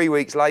famously, 3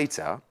 weeks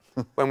later,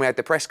 when we had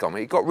the press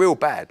conference, it got real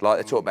bad. Like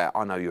they talked about,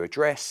 I know your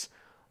address.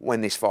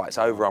 When this fight's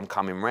over, I'm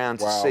coming round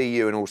to see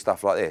you and all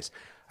stuff like this.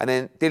 And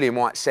then Dillian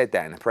White said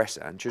that in the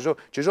presser, and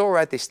Chisora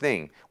had this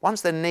thing.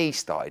 Once the knee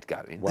started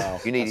going,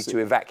 you needed to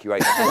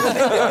evacuate.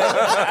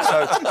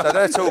 So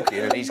they're talking,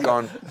 and he's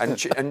gone, and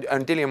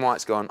Dillian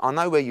White's gone, I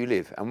know where you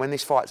live, and when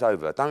this fight's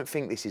over, don't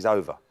think this is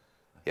over,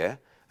 yeah?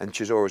 And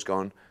Chisora's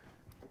gone,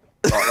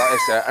 like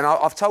this, and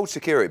I've told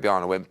security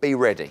behind, I went, be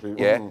ready,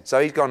 yeah? So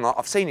he's gone, like,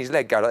 I've seen his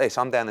leg go like this,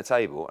 I'm down the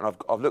table, and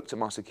I've looked at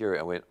my security,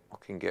 I went, I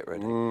can get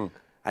ready.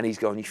 And he's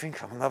gone, you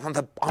think I'm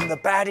the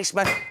baddest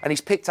man? And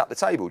he's picked up the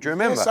table. Do you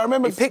remember? Yes, I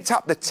remember. He picked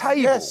up the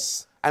table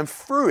and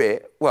threw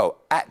it, well,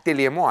 at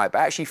Dillian White, but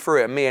actually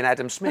threw it at me and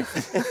Adam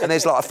Smith. And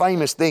there's like a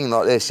famous thing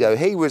like this, you know,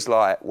 he was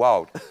like,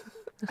 wild.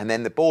 And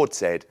then the board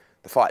said,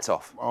 the fight's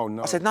off. Oh,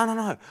 no. I said,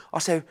 no. I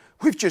said,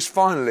 we've just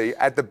finally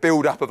had the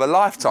build-up of a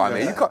lifetime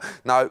here.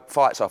 No,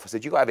 fight's off. I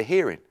said, you've got to have a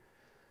hearing.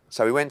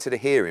 So we went to the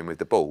hearing with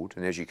the board,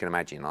 and as you can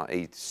imagine, like,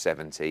 he's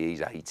 70,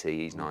 he's 80,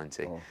 he's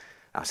 90. And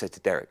I said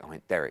to Derek,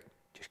 Derek,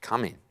 just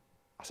come in.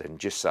 I said, and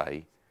just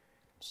say,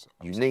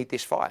 you need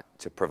this fight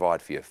to provide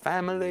for your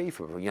family,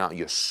 for, you know,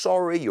 you're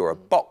sorry, you're a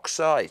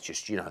boxer, it's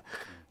just, you know.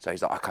 So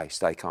he's like, okay,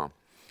 stay calm.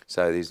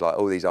 So there's like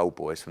all these old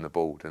boys from the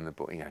board and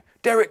you know,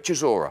 Derek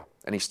Chisora.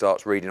 And he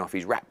starts reading off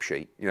his rap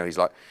sheet. You know, he's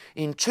like,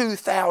 in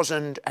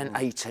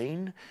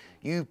 2018,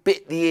 you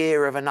bit the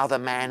ear of another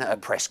man at a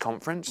press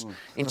conference.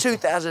 In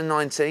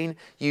 2019,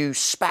 you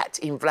spat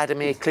in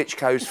Vladimir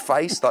Klitschko's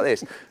face like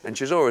this. And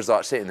Chisora's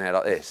like sitting there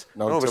like this.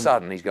 And all of a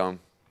sudden, he's gone...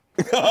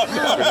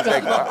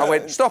 I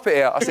went, stop it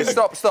here. I said,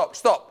 stop.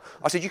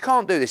 I said, you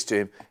can't do this to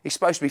him. He's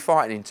supposed to be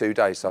fighting in 2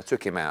 days. So I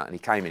took him out and he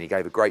came in, he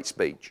gave a great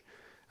speech.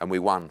 And we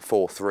won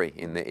 4-3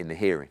 in the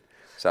hearing.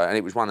 So, and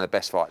it was one of the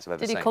best fights I've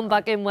ever seen. Did he come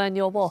back in wearing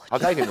your watch? I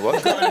gave him the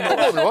watch. I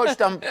bought him the watch.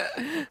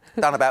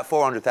 Done about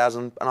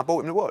 400,000 and I bought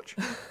him the watch.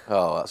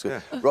 Oh, that's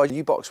good. Yeah. Roger,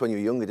 you boxed when you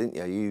were younger, didn't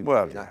you?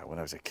 Well, yeah, when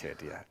I was a kid,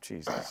 yeah.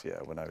 Jesus,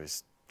 yeah. When I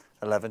was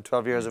 11,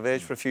 12 years of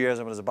age, for a few years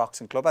I was a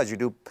boxing club, as you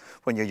do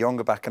when you're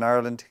younger back in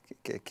Ireland,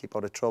 keep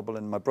out of trouble.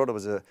 And my brother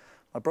had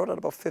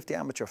about 50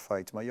 amateur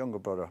fights, my younger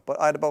brother. But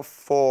I had about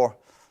four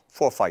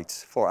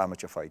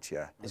amateur fights,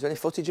 yeah. Is there any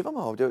footage of them,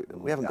 or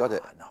we haven't got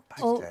it? Not back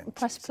then.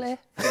 Press play.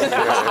 No,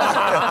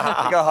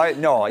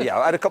 yeah,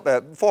 I had a couple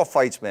of 4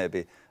 fights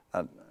maybe,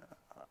 and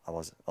I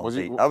was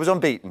unbeaten. I was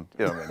unbeaten,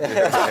 you know what I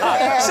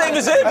mean? Same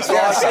as him.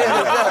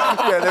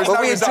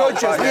 But we had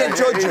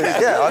judges,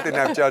 Yeah, I didn't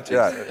have judges.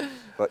 Yeah.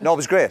 But no, it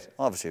was great.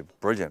 Obviously,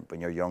 brilliant when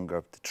you're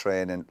younger. The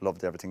training,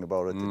 loved everything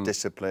about it. The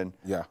discipline.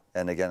 Yeah.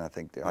 And again, I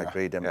think I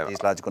agree.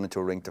 These lads going into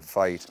a ring to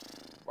fight.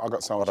 I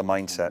got so what a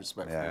much mindset.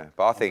 respect. Yeah,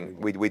 but I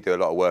think we do a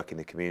lot of work in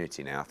the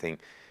community now. I think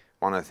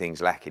one of the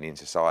things lacking in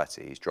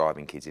society is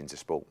driving kids into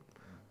sport.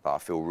 Like, I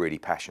feel really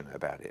passionate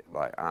about it.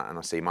 Like, and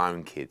I see my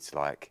own kids.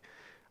 Like,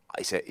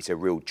 it's a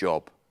real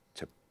job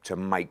to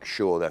make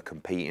sure they're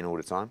competing all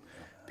the time,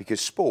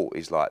 because sport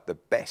is like the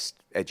best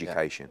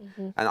education.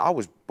 And I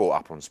was brought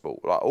up on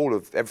sport. Like,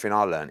 everything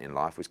I learned in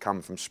life was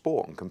coming from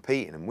sport and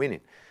competing and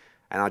winning.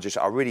 And I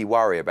really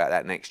worry about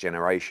that next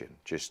generation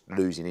just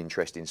losing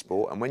interest in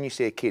sport. And when you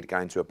see a kid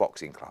going to a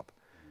boxing club,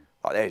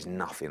 like, there's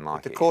nothing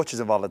like it. The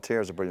coaches and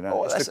volunteers are brilliant.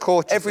 Oh, it's the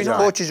coaches. Every night.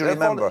 Coaches you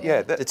remember.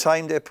 The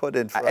time they put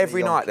in. For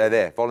every night they're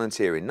there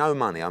volunteering, no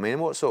money. I mean,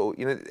 what sort of,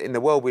 you know, in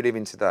the world we live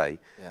in today,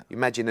 you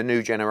imagine the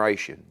new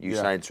generation. You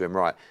saying to them,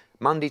 right,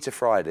 Monday to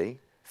Friday,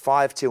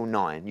 5 till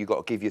 9, you've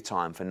got to give your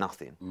time for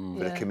nothing,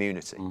 for the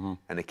community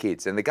and the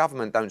kids. And the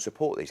government don't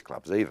support these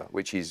clubs either,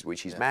 which is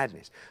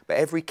madness. But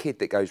every kid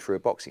that goes through a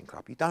boxing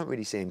club, you don't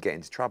really see him get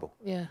into trouble.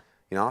 Yeah.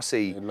 You know, I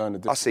see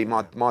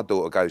my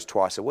daughter goes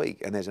twice a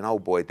week, and there's an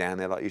old boy down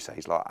there, like you say,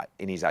 he's like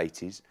in his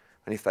 80s,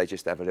 and if they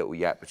just have a little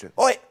yap between,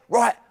 oi,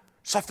 right,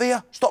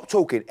 Sophia, stop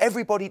talking,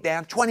 everybody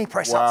down, 20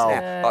 press-ups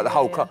now. Like the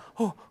whole club,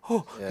 you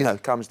know,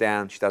 comes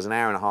down, she does an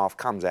hour and a half,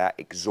 comes out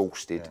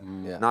exhausted,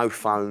 no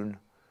phone,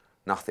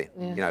 nothing.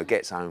 You know,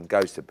 gets home,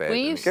 goes to bed.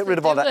 Get rid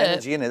of all that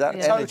energy, innit? That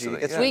energy.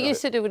 Totally, we used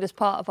to do it as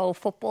part of our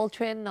football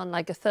training on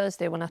like a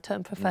Thursday when I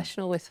turned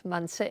professional with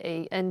Man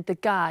City, and the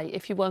guy,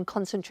 if you weren't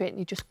concentrating,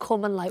 he'd just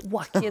come and like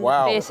whack you in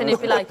the face, and he'd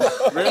be like,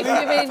 if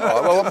you're in...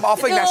 Well, I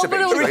think that's a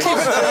bit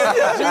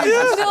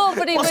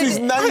Nobody. What's his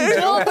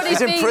name?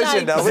 He's in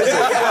prison now, isn't he?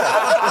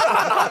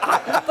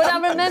 But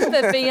I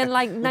remember being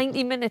like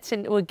 90 minutes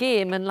into a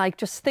game and like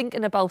just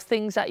thinking about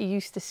things that he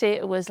used to say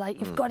to us, like,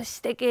 you've got to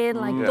stick in,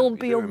 like, don't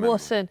be a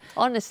wuss. And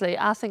honestly,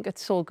 I think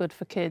it's so good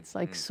for kids,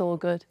 like, so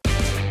good.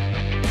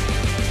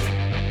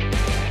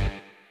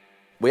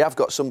 We have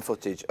got some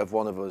footage of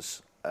one of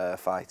us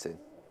fighting.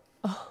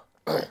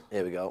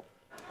 Here we go.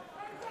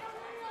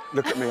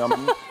 Look at me,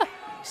 look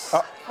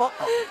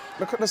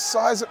at the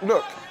size of...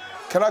 Look,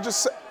 can I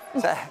just say...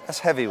 That's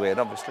heavyweight,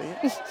 obviously.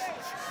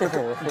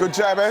 Good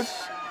jab, Ed.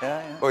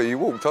 Yeah. Well, you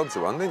walked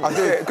onto one, didn't you? I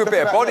did. Good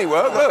bit of body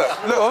work. Look,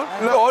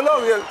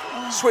 you're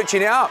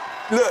switching it up.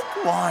 Look,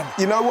 come on.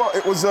 You know what?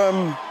 It was...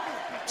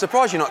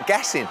 Surprised you're not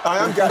gassing. I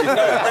am gassing.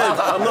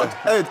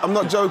 Ed, I'm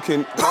not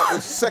joking. Like,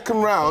 the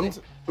second round,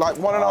 like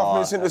 1.5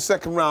 minutes into the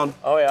second round,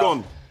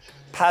 gone.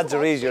 Pads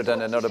are easier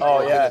than another.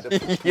 Oh, yeah.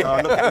 No,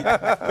 look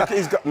at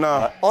he's got...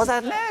 No. Oh,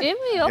 that leg?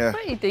 Jimmy, you're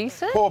pretty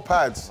decent. Poor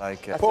pads.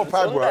 Like it. Poor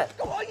pad work.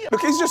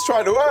 Look, he's just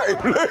trying to hurt him.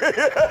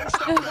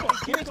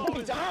 Keep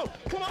going down.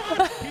 Come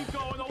on. Keep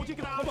going. Oh, you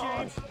can have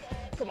James.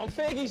 Come on,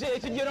 Fergie's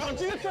itching. You're on.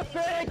 Do it for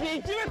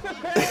Fergie. Do it for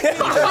Fergie.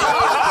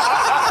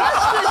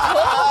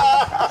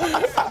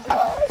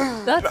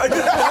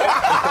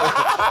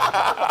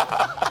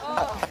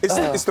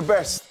 It's the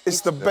best.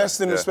 It's the best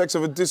in respect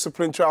of a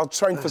disciplined trial. I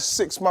trained for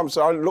 6 months,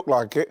 so I don't look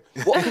like it.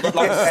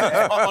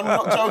 I'm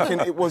not joking.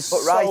 It was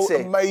so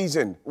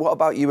amazing. What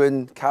about you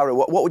and Cara?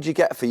 What would you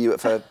get for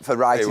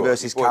Righty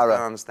versus I Cara?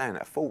 don't understand,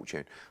 a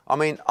fortune. I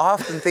mean, I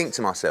often think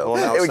to myself...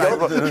 Here we go.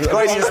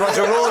 Gracie just wants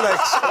a Rolex.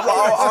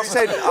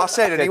 I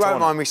said, and he won't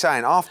mind me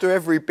saying, after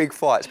every big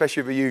fight,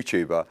 especially with a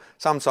YouTuber,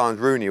 sometimes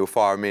Rooney will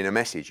fire me in a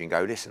message and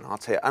go, listen, I'll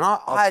tell you. And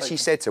I actually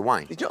said to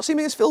Wayne... Did you not see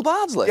me as Phil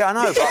Bardsley? Yeah, I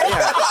know, but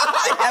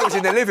that was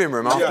in the living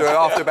room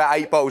after about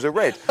 8 bottles of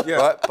red. Yeah.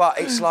 Right? But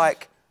it's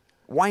like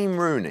Wayne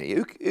Rooney,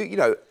 who you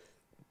know,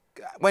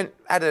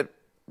 had a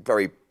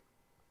very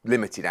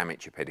limited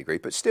amateur pedigree,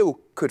 but still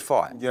could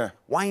fight. Yeah.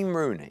 Wayne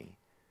Rooney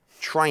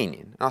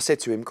training, and I said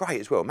to him,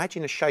 great as well.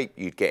 Imagine the shape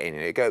you'd get in,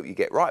 and you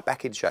get right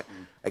back in shape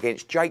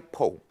against Jake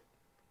Paul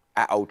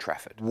at Old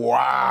Trafford.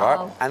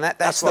 Wow. Right? And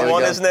that's the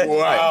one, isn't it?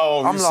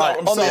 Wow. I'm like,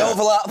 On the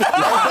overlap.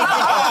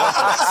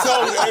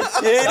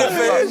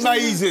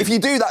 Amazing. If you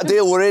do that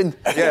deal, we're in.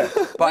 yeah.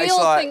 But We it's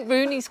all like, think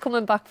Rooney's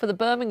coming back for the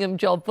Birmingham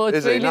job, but it's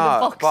is it? really the No,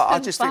 boxing but I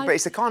just think, fight. but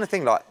it's the kind of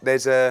thing like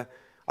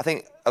I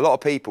think a lot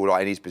of people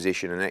like in his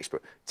position and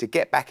expert to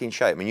get back in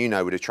shape. I mean, you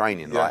know, with the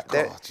training, Yeah, like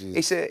God,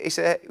 it's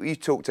a. You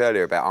talked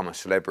earlier about I'm a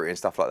celebrity and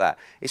stuff like that.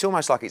 It's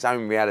almost like its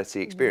own reality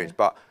experience.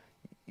 But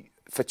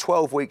for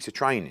 12 weeks of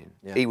training,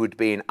 he would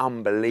be in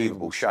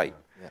unbelievable shape.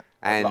 Yeah.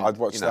 And I'd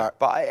watch that.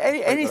 But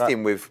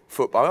anything with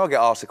football, I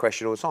get asked the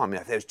question all the time. You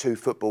know, if there's two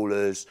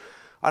footballers.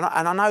 And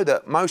I know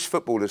that most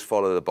footballers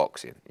follow the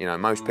boxing. You know,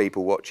 most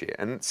people watch it,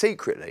 and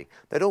secretly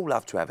they'd all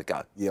love to have a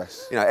go.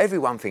 Yes. You know,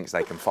 everyone thinks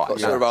they can fight.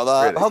 Not sure about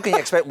that. Really. How can you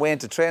expect Wayne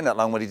to train that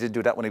long when he did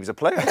do that when he was a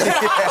player?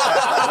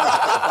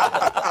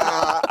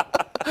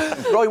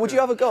 Roy, would you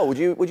have a go?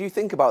 Would you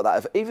think about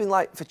that, even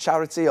like for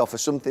charity or for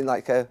something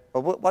like a?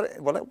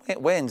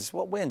 Wayne's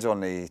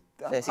only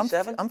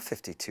 37? I'm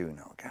 52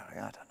 now, Gary.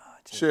 I don't know.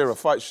 Shearer,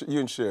 fight you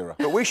and Shearer.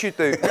 But we should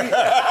do. You know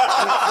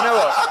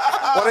what?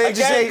 What age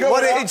is he?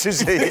 What age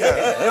is he? You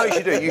know what you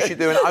should do? You should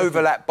do an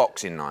overlap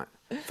boxing night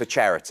for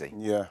charity.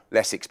 Yeah.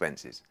 Less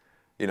expenses.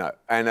 You know,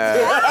 and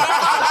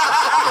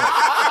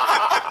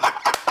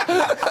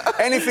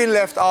anything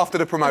left after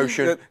the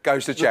promotion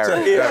goes to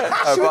charity.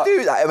 Should we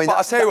do that? I mean, but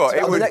I'll tell you what,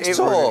 next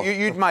tour.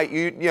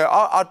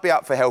 I'd be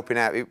up for helping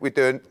out. We're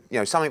doing,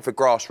 something for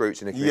grassroots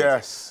in the community.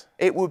 Yes.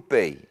 It would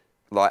be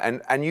like,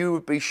 and you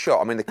would be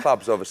shocked. I mean, the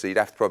clubs obviously you'd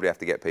probably have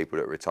to get people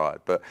that are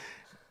retired, but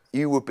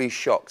you would be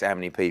shocked how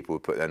many people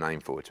would put their name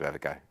forward to have a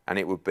go, and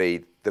it would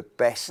be the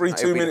best. 3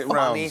 2-minute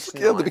rounds.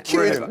 They'd be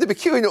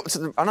queuing up to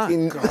the. I know.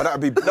 God, that'd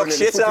be brilliant.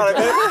 Shit out of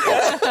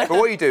it. But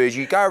what you do is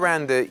you go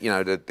around the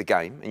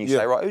game and you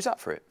say, right, who's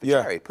up for it? For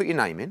charity? Put your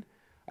name in,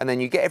 and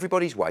then you get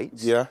everybody's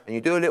weights. Yeah. And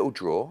you do a little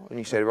draw, and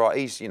you say, right,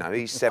 he's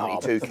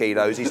 72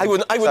 kilos. I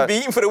wouldn't be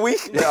eating for a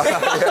week.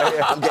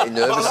 I'm getting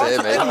nervous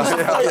here, mate.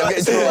 I'm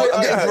getting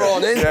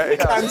drawn in.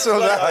 Cancel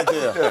that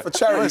idea. For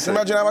charity,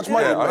 imagine how much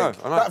money you'd make. I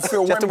know. That'd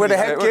feel You have to wear the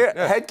Wembley.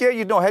 headgear. Headgear,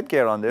 you'd know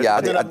headgear on there. Yeah,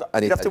 I need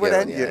You'd have to wear the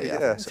headgear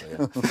headgear.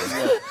 on,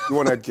 yeah. You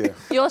want headgear?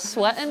 You're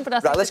sweating, but I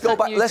Right, let's go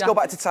back. Let's go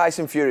back to to.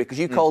 Tyson Fury because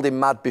you called him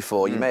mad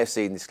before. You may have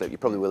seen this clip. You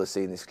probably will have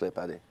seen this clip,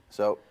 Eddie.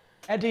 So,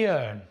 Eddie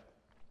Hearn,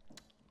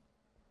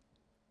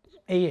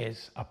 he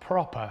is a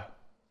proper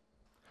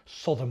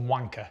southern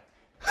wanker.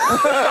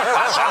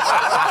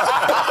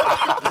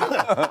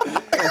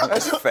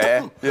 That's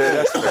fair. Yeah,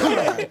 that's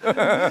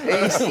fair.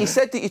 he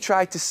said that you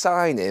tried to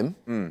sign him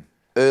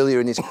earlier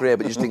in his career,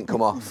 but it just didn't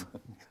come off.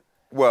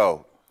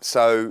 Well,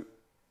 so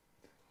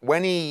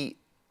when he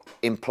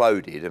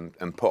imploded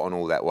and put on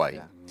all that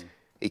weight,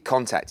 he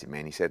contacted me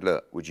and he said,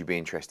 look, would you be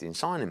interested in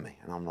signing me?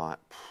 And I'm like,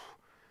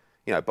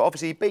 but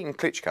obviously he'd beaten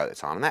Klitschko at the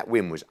time, and that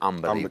win was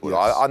unbelievable.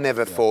 Yes. I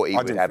never thought he I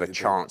would didn't have a think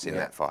he chance did. in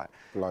that fight.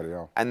 Bloody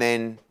hell. And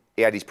then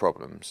he had his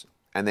problems.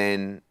 And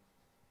then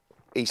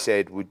he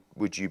said,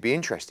 would you be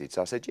interested?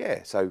 So I said,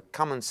 yeah. So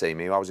come and see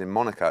me. I was in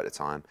Monaco at the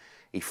time.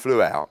 He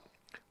flew out.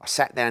 I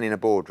sat down in a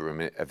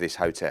boardroom of this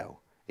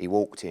hotel. He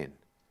walked in,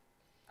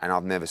 and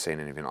I've never seen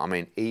anything. I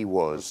mean, he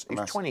was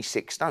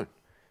 26 stone.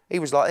 He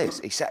was like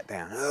this. He sat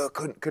down.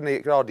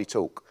 Couldn't hardly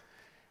talk.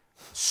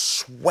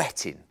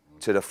 Sweating.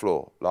 to the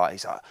floor. Like,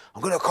 he's like,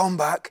 I'm going to come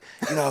back,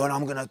 you know, and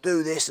I'm going to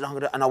do this,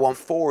 and I want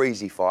 4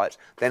 easy fights,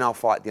 then I'll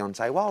fight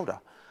Deontay Wilder.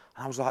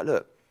 And I was like,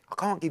 look, I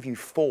can't give you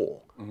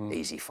 4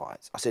 easy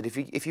fights. I said,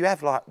 if you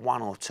have like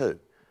 1 or 2,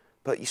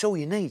 but it's all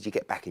you need, you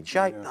get back in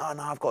shape. No,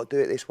 I've got to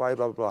do it this way,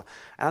 blah, blah, blah.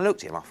 And I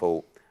looked at him, I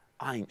thought,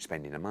 I ain't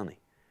spending the money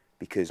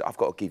because I've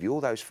got to give you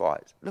all those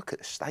fights. Look at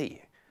the state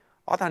here.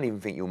 I don't even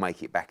think you'll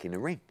make it back in the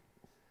ring.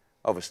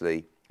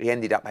 Obviously, he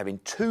ended up having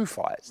 2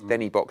 fights. Then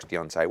he boxed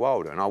Deontay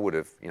Wilder, and I would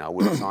have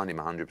signed him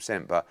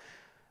 100%. But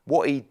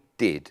what he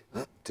did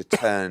to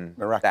turn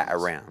that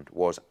around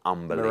was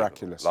unbelievable.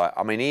 Miraculous. Like,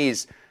 I mean, he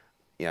is,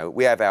 you know,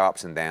 we have our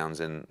ups and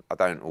downs, and I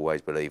don't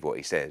always believe what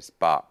he says,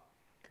 but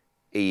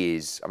he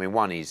is, I mean,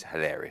 one, he's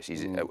hilarious.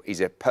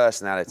 He's a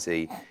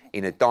personality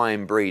in a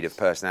dying breed of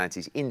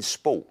personalities in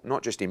sport,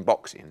 not just in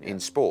boxing, in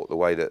sport, the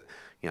way that,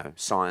 you know,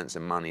 science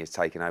and money has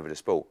taken over the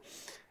sport.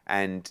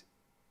 And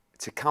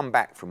to come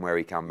back from where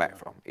he come back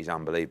from is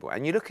unbelievable.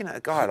 And you're looking at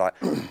a guy like,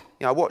 you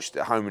know, I watched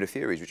Home of the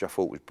Furies, which I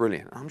thought was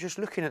brilliant. I'm just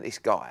looking at this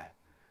guy,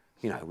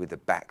 you know, with the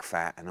back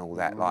fat and all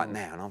that, like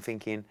now, and I'm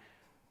thinking,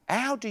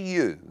 how do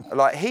you,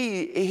 like,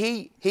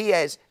 he's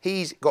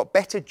got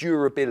better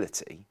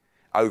durability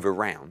over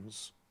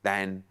rounds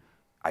than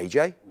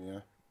AJ,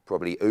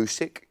 probably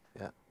Usyk,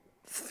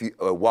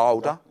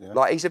 Wilder.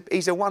 Like,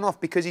 he's a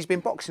one-off because he's been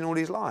boxing all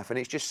his life, and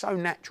it's just so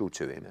natural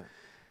to him.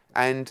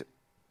 And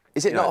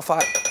is it not a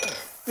fight?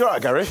 You're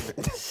right, Gary.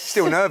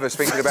 Still nervous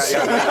thinking about the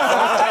other.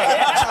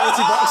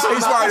 Charity boxing.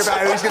 He's worried about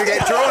who's going to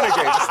get drawn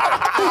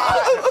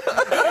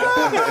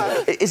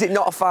against. Is it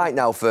not a fight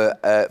now for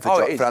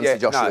Anthony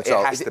Joshua? No, it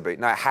has to be.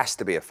 No, it has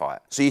to be a fight.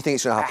 So you think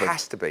it's going to happen? It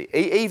has to be.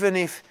 Even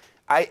if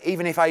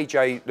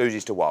AJ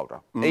loses to Wilder,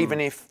 even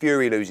if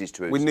Fury loses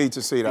to Usyk, we need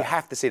to see that. You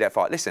have to see that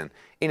fight. Listen,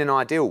 in an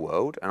ideal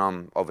world, and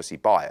I'm obviously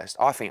biased,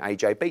 I think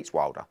AJ beats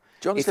Wilder.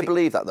 Do you honestly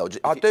believe that, though?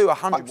 I do,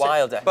 100%.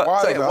 Wilder. But,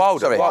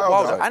 Wilder.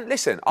 Wilder. And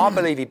listen, I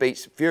believe he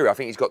beats Fury. I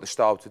think he's got the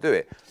style to do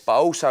it. But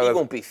also... He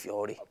won't beat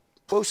Fury.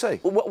 We'll see.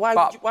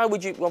 Why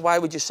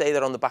would you say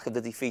that on the back of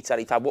the defeats that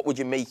he's had? What would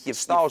you make your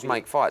styles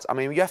make fights? I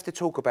mean, you have to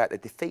talk about the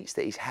defeats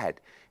that he's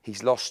had.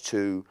 He's lost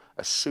to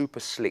a super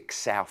slick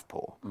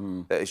southpaw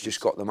that has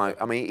just got the most.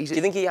 I mean, do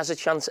you think he has a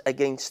chance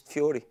against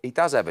Fury? He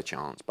does have a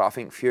chance, but I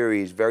think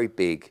Fury is very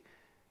big.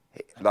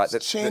 Like the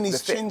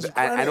chin's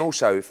and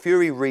also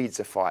Fury reads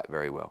a fight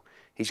very well.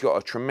 He's got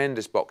a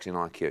tremendous boxing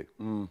IQ.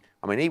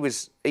 I mean, he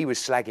was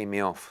slagging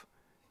me off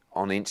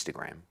on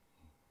Instagram,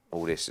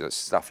 all this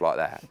stuff like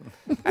that.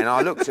 And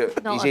I looked at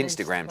his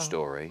Instagram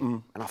story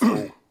and I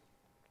thought,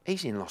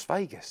 he's in Las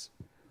Vegas.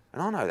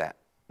 And I know that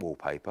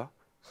wallpaper.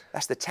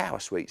 That's the Tower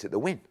Suites at the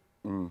Wynn,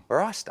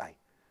 where I stay.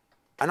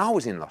 And I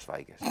was in Las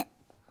Vegas.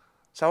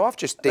 So I've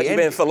just DM'd him. You've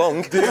been for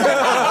long. So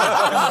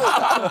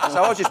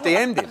I just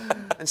DM'd him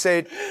and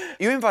said,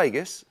 you in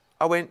Vegas?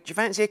 I went, do you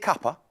fancy a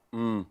cuppa?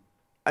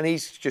 And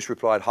he's just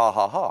replied, ha,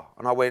 ha, ha.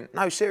 And I went,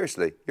 no,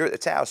 seriously, you're at the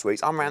Tower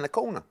Suites, I'm round the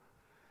corner.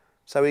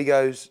 So he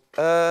goes,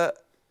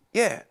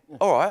 yeah,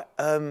 all right,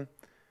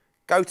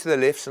 go to the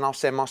lifts and I'll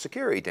send my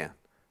security down.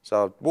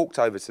 So I walked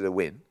over to the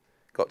Wynn,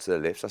 got to the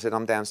lifts, I said,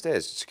 I'm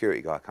downstairs. The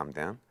security guy come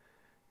down,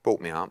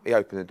 brought me up, he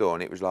opened the door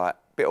and it was like,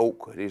 a bit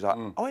awkward. He was like,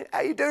 I went,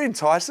 how you doing,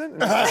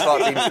 Tyson? And he's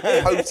like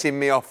been coating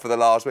me off for the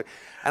last week.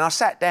 And I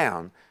sat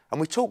down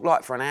and we talked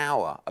like for an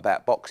hour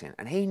about boxing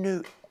and he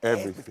knew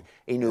everything.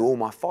 He knew all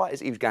my fighters.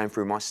 He was going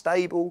through my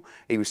stable.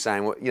 He was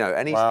saying, what, you know,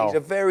 and he's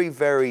a very,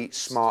 very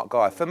smart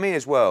guy. For me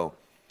as well,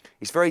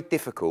 it's very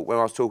difficult when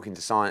I was talking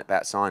to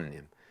about signing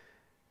him.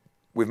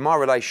 With my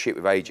relationship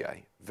with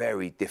AJ,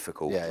 very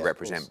difficult to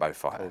represent both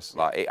fighters.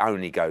 Like, it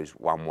only goes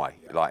one way,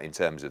 like, in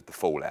terms of the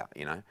fallout,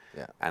 you know?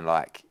 And,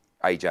 like,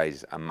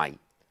 AJ's a mate,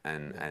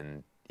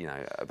 and you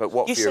know, but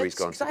what Fury's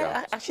gone to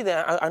go. Actually,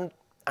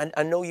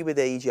 I know you with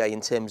AJ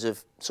in terms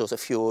of sort of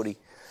Fury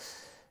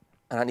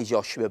and Anthony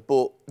Joshua,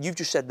 but you've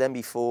just said then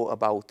before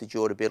about the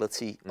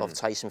durability of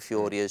Tyson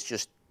Fury as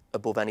just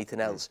above anything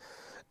else.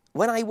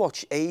 When I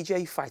watch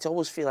AJ fight, I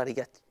always feel like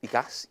he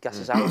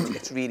gasses out, he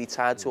gets really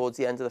tired towards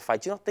the end of the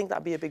fight. Do you not think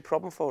that'd be a big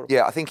problem for him?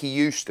 Yeah, I think he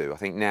used to. I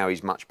think now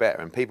he's much better.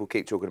 And people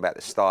keep talking about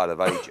the style of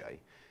AJ.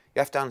 You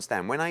have to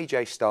understand, when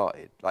AJ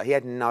started, like, he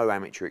had no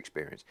amateur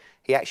experience.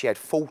 He actually had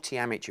 40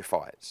 amateur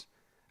fights,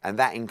 and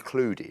that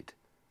included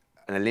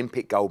an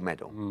Olympic gold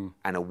medal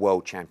and a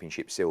World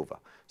Championship silver.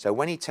 So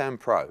when he turned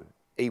pro,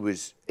 he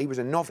was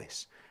a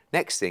novice.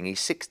 Next thing, he's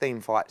 16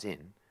 fights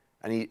in,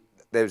 and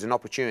there was an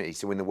opportunity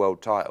to win the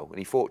world title, and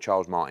he fought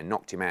Charles Martin,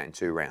 knocked him out in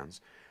 2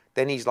 rounds.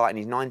 Then he's like, in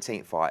his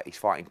 19th fight, he's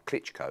fighting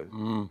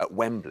Klitschko at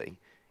Wembley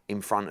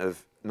in front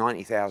of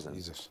 90,000,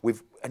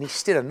 and he's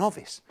still a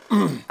novice.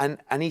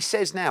 and he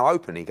says now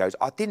openly, he goes,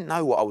 I didn't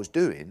know what I was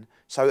doing,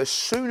 so as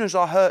soon as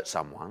I hurt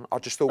someone, I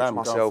just thought to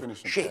myself,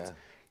 shit,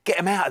 get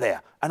him out of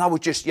there. And I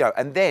would just, you know,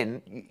 and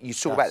then you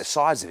talk about the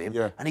size of him,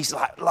 and he's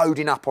like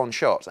loading up on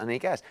shots, and he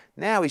goes.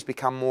 Now he's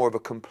become more of a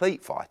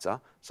complete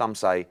fighter. Some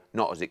say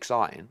not as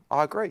exciting.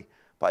 I agree.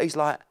 But he's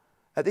like,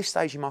 at this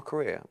stage in my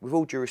career, with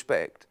all due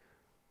respect,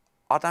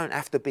 I don't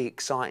have to be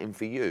exciting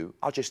for you.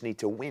 I just need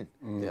to win.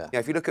 Yeah. You know,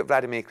 if you look at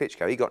Vladimir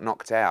Klitschko, he got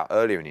knocked out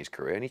earlier in his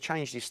career and he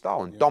changed his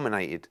style and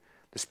dominated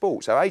the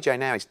sport. So AJ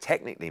now is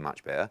technically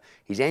much better.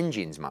 His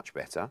engine's much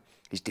better.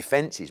 His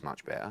defence is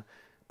much better,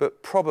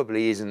 but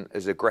probably isn't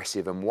as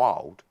aggressive and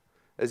wild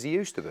as he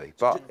used to be.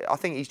 But I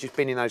think he's just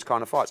been in those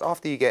kind of fights.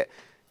 After you get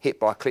hit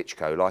by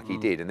Klitschko like he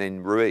did, and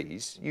then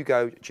Ruiz, you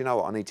go, do you know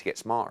what, I need to get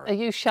smarter. Are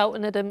you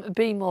shouting at him to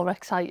be more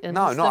exciting?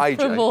 No, as not the AJ.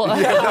 promoter?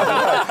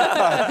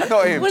 No,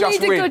 not him, We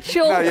just need a win. good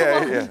show,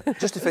 No, come on.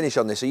 Just to finish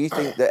on this, so you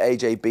think that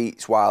AJ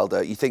beats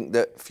Wilder? You think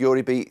that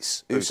Fury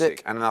beats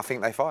Usyk? And I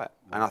think they fight.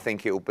 And I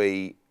think it'll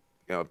be,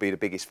 you know, be the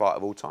biggest fight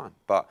of all time.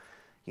 But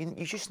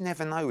you just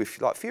never know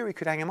if, like, Fury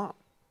could hang him up.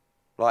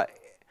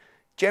 Like,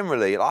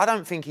 generally, I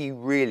don't think he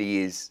really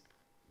is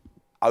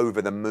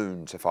over the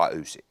moon to fight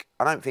Usyk.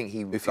 I don't think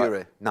he...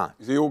 Fury? No.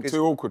 Is he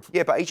too awkward?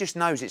 Yeah, but he just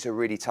knows it's a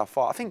really tough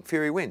fight. I think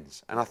Fury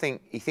wins, and I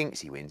think he thinks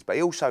he wins, but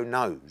he also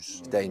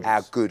knows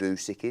how good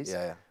Usyk is.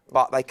 Yeah.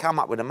 But they come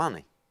up with the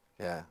money.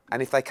 Yeah.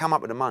 And if they come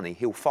up with the money,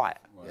 he'll fight.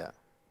 Yeah.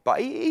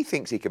 But he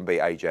thinks he can beat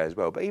AJ as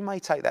well, but he may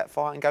take that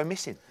fight and go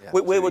missing. Yeah.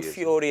 Where would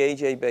Fury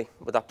AJ be?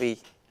 Would that be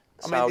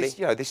Saudi?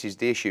 I mean, this is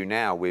the issue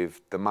now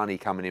with the money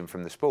coming in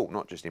from the sport,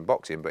 not just in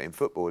boxing, but in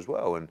football as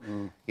well.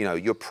 And, you know,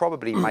 you're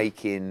probably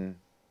making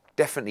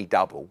definitely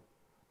double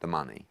the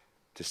money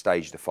to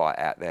stage the fight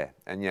out there.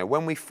 And, you know,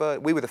 when we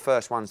were the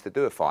first ones to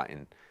do a fight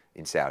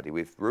in Saudi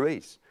with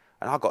Ruiz,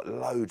 and I got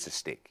loads of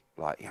stick.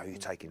 Like, you know, you're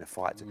taking the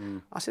fight.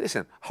 I said,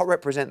 listen, I'll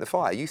represent the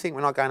fighter. You think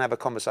when I go and have a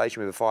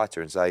conversation with a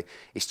fighter and say,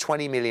 it's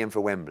 20 million for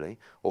Wembley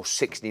or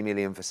 60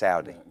 million for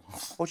Saudi?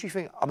 What do you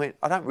think? I mean,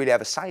 I don't really have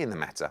a say in the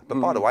matter.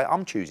 But by the way,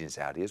 I'm choosing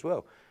Saudi as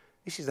well.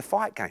 This is the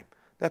fight game.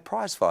 They're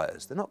prize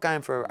fighters. They're not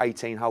going for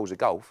 18 holes of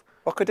golf.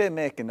 What could they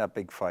make in that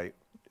big fight?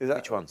 Is that,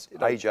 Which ones?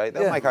 AJ,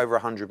 they'll make over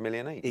 100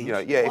 million each. You know,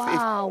 yeah.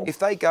 Wow. If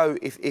they go,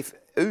 if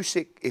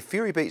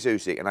Fury beats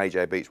Usyk and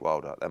AJ beats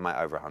Wilder, they'll make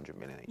over 100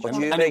 million each.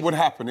 And it would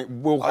happen. It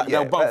will happen.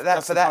 Yeah, They'll both.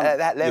 but at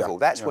that level, Yeah,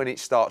 that's yeah. when it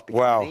starts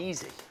becoming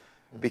easy,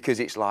 because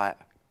it's like,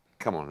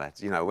 come on,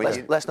 lads, you know.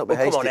 When Let's not be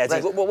hasty. Come on,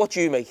 Eddie, what do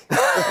you make?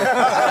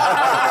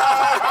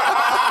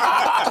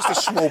 just a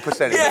small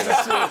percentage.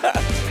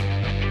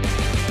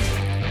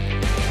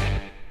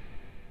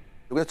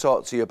 We're going to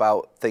talk to you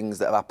about things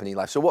that have happened in your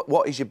life. So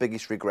what is your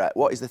biggest regret?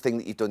 What is the thing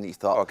that you've done that you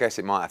thought... I guess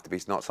it might have to be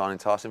not signing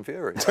Tyson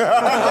Fury.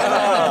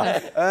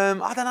 I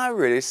don't know,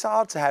 really. It's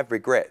hard to have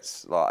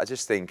regrets. Like, I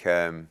just think,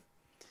 you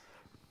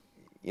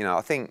know,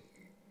 I think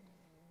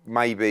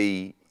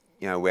maybe,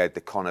 you know, we had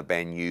the Conor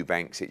Benn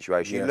Eubank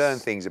situation. You learn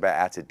things about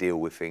how to deal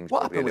with things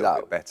What probably a happened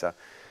little with bit better.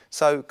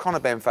 So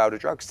Conor Benn failed a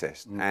drugs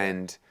test,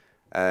 and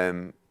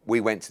we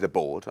went to the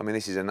board. I mean,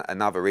 this is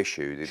another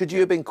issue. Should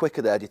you have been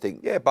quicker there, do you think?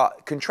 Yeah,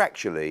 but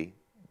contractually,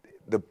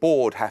 the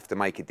board have to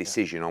make a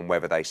decision on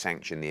whether they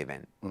sanction the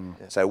event.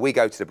 So we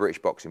go to the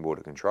British Boxing Board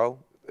of Control,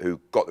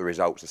 who got the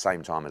results the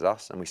same time as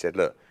us, and we said,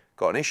 look,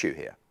 got an issue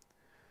here.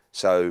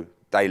 So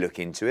they look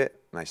into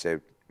it, and they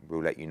said,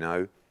 we'll let you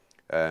know.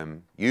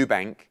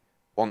 Eubank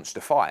wants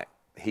to fight.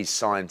 His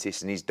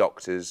scientists and his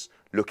doctors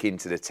look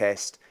into the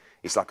test.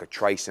 It's like a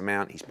trace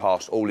amount. He's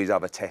passed all his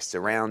other tests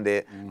around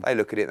it. They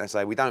look at it and they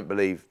say, we don't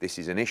believe this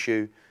is an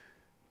issue,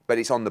 but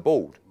it's on the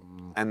board.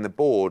 And the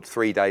board,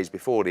 3 days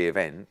before the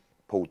event,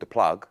 pulled the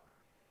plug,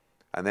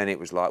 and then it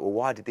was like, well,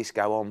 why did this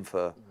go on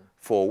for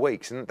 4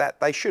 weeks? And that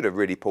they should have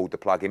really pulled the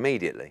plug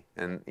immediately.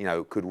 And, you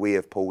know, could we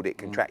have pulled it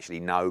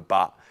contractually? No,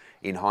 but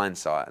in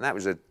hindsight, and that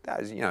was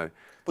you know.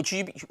 But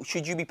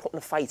should you be putting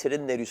a fighter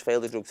in there who's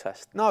failed a drug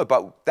test? No,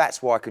 but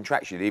that's why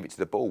contractually leave it to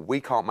the board. We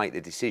can't make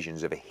the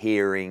decisions of a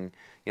hearing.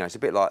 You know, it's a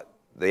bit like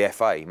the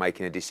FA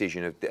making a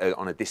decision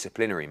on a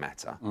disciplinary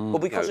matter. But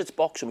because it's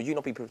boxing, would you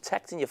not be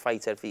protecting your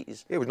fighter if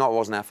he's... It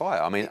wasn't our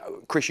fighter. I mean,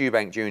 Chris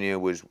Eubank Jr.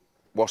 was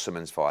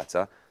Wasserman's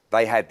fighter.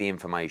 They had the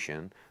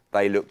information.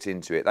 They looked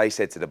into it. They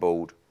said to the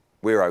board,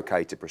 we're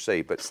okay to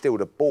proceed. But still,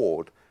 the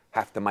board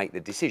have to make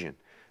the decision.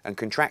 And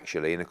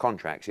contractually, in the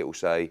contracts, it will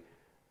say,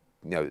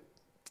 you know,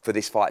 for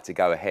this fight to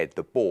go ahead,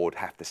 the board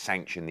have to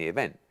sanction the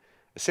event.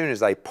 As soon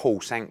as they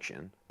pull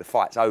sanction, the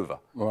fight's over,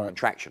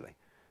 contractually.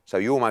 So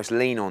you almost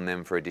lean on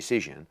them for a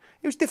decision.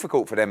 It was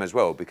difficult for them as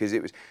well, because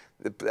it was...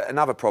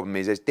 Another problem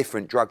is there's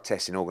different drug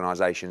testing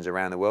organisations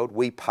around the world.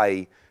 We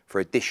pay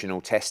for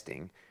additional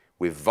testing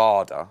with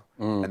VADA,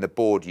 and the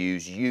board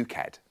use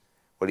UCAD.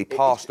 Well, he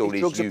passed all his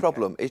drugs UCAD. a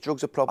problem? Is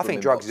drugs a problem? I think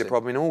in drugs boxing? is a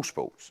problem in all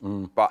sports.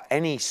 But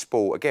any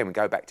sport, again, we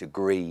go back to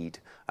greed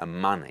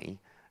and money,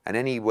 and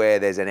anywhere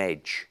there's an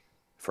edge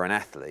for an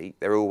athlete,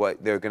 they're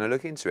going to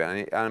look into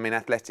it. And I mean,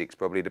 athletics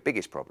probably the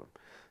biggest problem,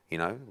 you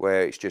know,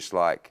 where it's just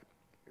like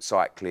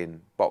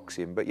cycling,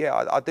 boxing. But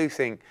yeah, I do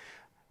think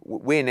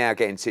we're now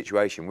getting a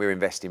situation, we're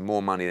investing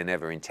more money than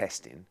ever in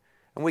testing,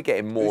 and we're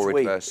getting more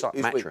adverse...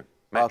 Matchroom.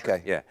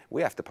 Okay. Yeah,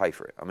 we have to pay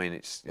for it. I mean,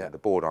 it's the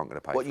board aren't going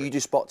to pay for it. What, you do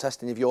spot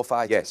testing of your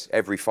fighters? Yes,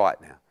 every fight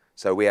now.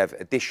 So we have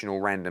additional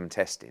random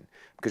testing,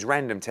 because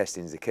random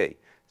testing is the key.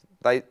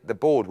 The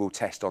board will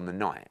test on the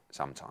night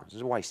sometimes.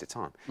 It's a waste of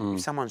time.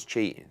 If someone's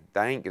cheating,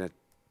 they ain't going to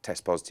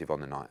test positive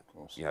on the night.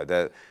 You know,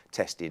 they're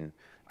testing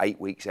 8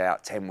 weeks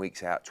out, 10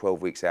 weeks out,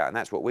 12 weeks out, and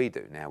that's what we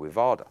do now with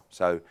VADA.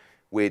 So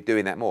we're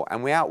doing that more.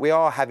 And we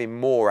are having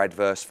more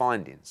adverse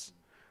findings.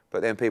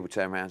 But then people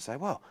turn around and say,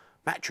 well,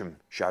 Matchroom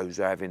shows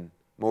are having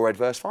more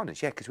adverse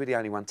findings. Yeah, because we're the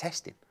only one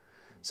testing.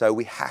 So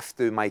we have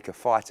to make a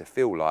fighter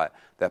feel like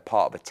they're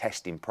part of a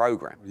testing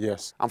program.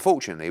 Yes.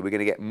 Unfortunately, we're going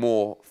to get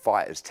more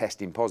fighters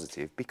testing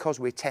positive because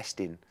we're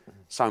testing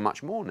so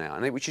much more now,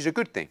 which is a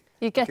good thing.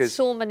 You get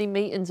so many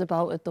meetings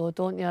about it though,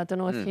 don't you? I don't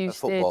know if you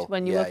did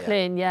when you were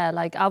playing. Yeah,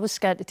 like I was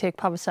scared to take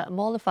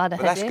paracetamol if I had a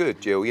headache. That's good,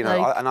 Jill. You know,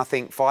 like, and I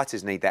think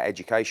fighters need that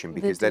education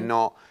because they're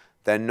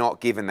not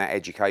given that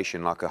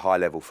education like a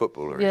high-level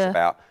footballer. It's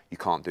about, you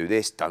can't do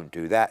this, don't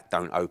do that,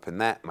 don't open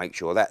that, make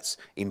sure that's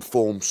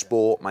informed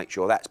sport, make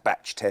sure that's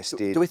batch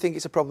tested. Do we think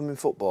it's a problem in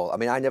football? I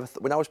mean,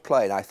 when I was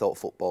playing, I thought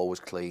football was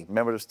clean.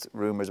 Remember there's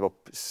rumours about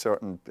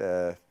certain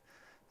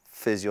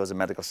physios and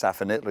medical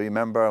staff in Italy,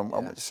 remember?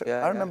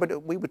 I remember that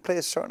we would play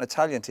a certain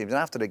Italian teams, and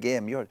after the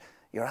game, you're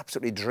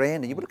absolutely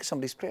drained, and you would look at some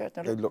of these players,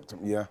 and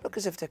look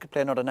as if they could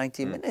play another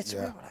 90 minutes.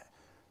 Yeah.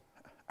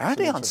 Are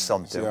they on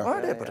something?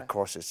 Are they? But of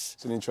course,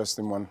 it's an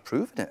interesting one.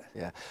 Proving it.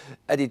 Yeah.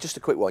 Eddie, just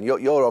a quick one.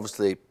 You're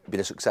obviously been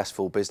a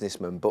successful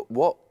businessman, but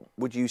what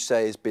would you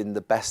say has been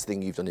the best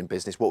thing you've done in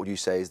business? What would you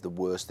say is the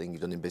worst thing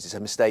you've done in business? A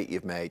mistake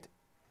you've made?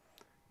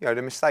 You know,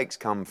 the mistakes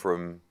come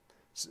from,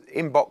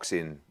 in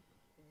boxing,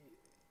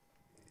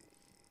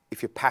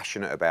 if you're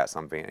passionate about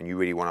something and you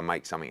really want to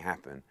make something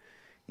happen,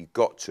 you've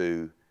got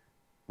to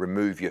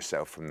remove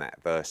yourself from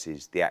that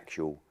versus the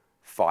actual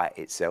fight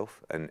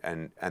itself and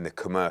the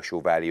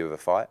commercial value of a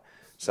fight.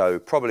 So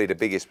probably the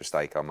biggest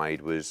mistake I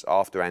made was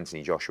after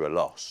Anthony Joshua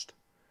lost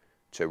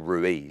to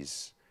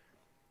Ruiz,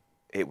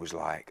 it was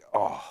like,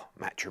 oh,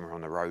 Matchroom are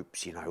on the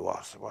ropes, you know,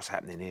 what's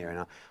happening here?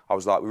 And I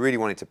was like, we really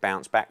wanted to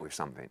bounce back with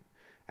something.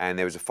 And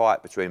there was a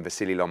fight between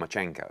Vasily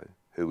Lomachenko,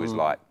 who was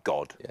like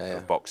God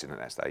of boxing at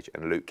that stage,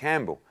 and Luke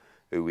Campbell,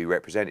 who we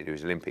represented, who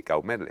was an Olympic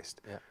gold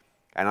medalist. Yeah.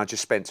 And I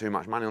just spent too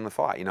much money on the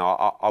fight. You know,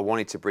 I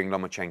wanted to bring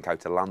Lomachenko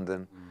to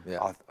London.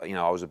 Yeah.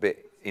 I was a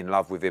bit in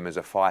love with him as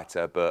a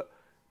fighter, but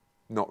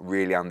not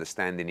really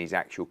understanding his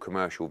actual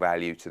commercial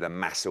value to the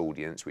mass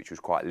audience, which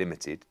was quite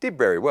limited. Did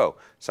very well,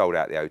 sold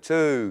out the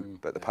O2,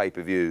 but the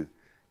pay-per-view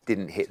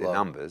didn't hit the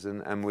numbers,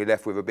 and we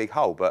left with a big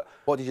hole. But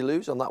what did you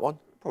lose on that one?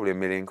 Probably £1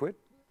 million,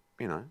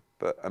 you know.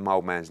 But my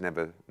old man's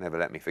never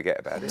let me forget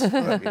about it.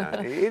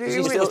 But, you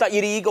know, was that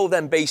your ego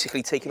then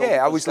basically taking over?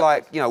 Yeah, I was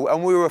like, you know,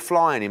 and we were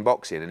flying in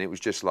boxing, and it was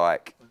just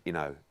like, you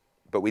know,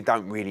 but we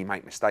don't really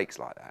make mistakes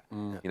like that.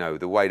 You know,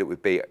 the way that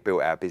we've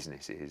built our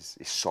business is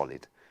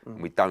solid,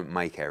 and we don't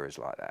make errors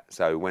like that.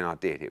 So when I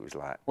did, it was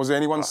like... Was there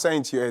anyone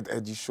saying to you,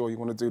 Ed, you sure you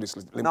want to do this?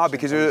 No,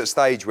 because we were at a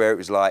stage where it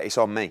was like, it's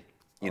on me.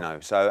 You know,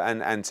 so,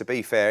 and to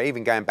be fair,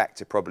 even going back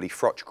to probably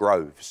Froch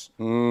Groves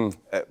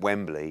at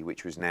Wembley,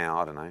 which was now,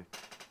 I don't know,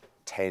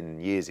 10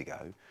 years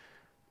ago,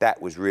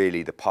 that was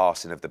really the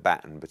passing of the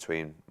baton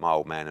between my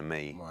old man and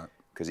me,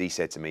 because he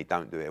said to me,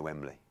 don't do it at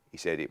Wembley. He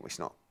said, it's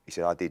not. He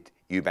said, I did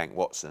Eubank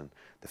Watson.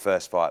 The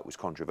first fight was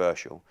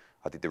controversial.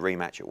 I did the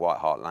rematch at White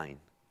Hart Lane,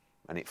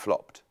 and it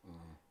flopped.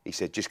 He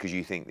said, just because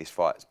you think this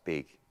fight's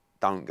big,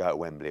 don't go to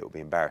Wembley, it'll be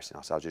embarrassing.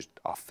 I said,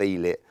 I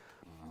feel it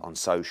on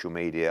social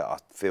media. I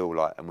feel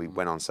like, and we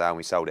went on sale and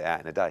we sold it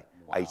out in a day,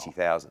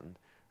 80,000.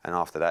 And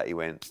after that, he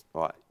went,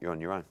 right, you're on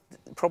your own.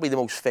 Probably the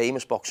most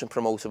famous boxing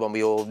promoter one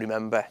we all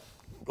remember,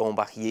 going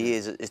back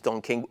years, is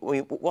Don King. I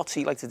mean, what's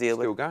he like to deal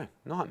with? Still going.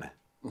 Nightmare.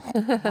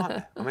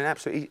 Nightmare. I mean,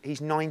 absolutely.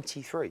 He's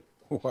 93.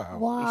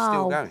 Wow. He's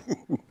still going.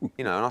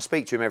 You know, and I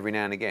speak to him every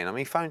now and again. I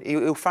mean,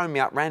 he'll phone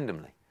me up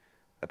randomly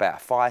about a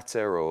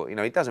fighter, or, you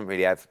know, he doesn't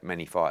really have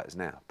many fighters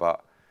now.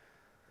 But,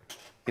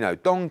 you know,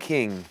 Don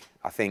King,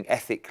 I think,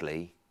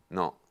 ethically,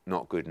 not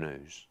good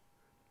news.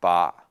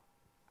 But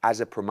as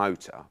a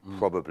promoter,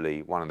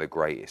 probably one of the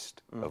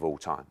greatest of all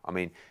time. I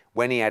mean,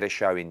 when he had a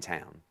show in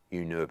town,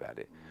 you knew about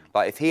it.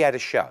 Like, if he had a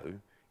show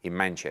in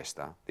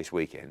Manchester this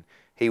weekend,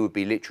 he would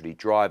be literally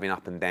driving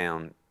up and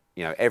down,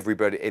 you know,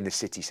 everybody in the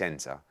city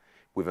centre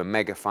with a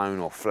megaphone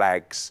or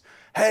flags.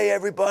 Hey,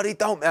 everybody,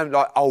 don't...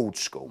 like, old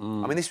school.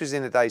 I mean, this was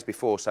in the days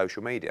before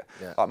social media.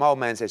 Yeah. Like, my old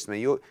man says to me,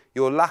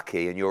 you're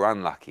lucky and you're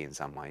unlucky in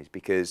some ways,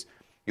 because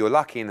you're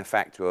lucky in the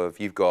fact of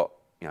you've got,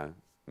 you know,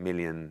 1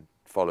 million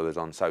followers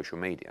on social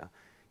media.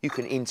 You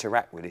can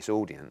interact with this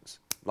audience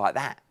like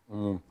that.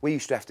 We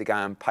used to have to go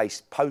and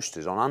paste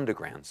posters on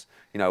undergrounds,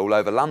 you know, all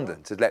over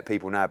London to let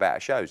people know about our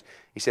shows.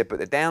 He said, but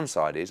the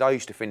downside is I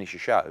used to finish a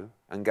show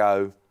and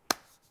go,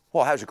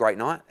 well, that was a great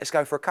night, let's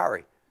go for a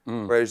curry.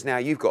 Whereas now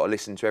you've got to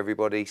listen to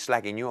everybody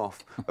slagging you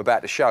off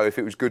about the show if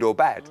it was good or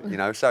bad, you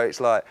know, so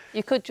it's like...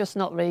 You could just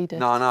not read it.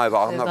 No, I know,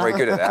 but I'm not very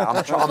good at that.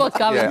 I'm trying. What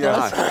Gary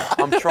does.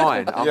 I'm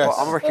trying.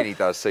 I reckon he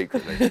does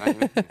secretly.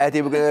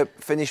 Eddie, we're going to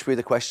finish with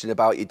a question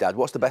about your dad.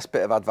 What's the best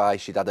bit of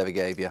advice your dad ever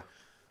gave you?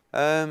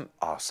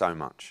 So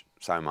much.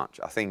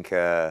 I think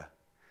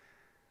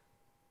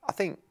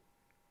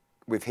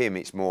with him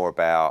it's more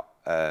about,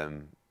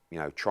 you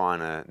know, trying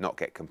to not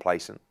get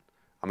complacent.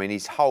 I mean,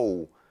 his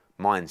whole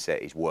mindset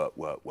is work.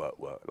 Like,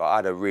 I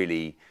had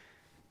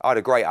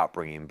a great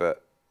upbringing,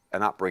 but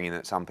an upbringing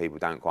that some people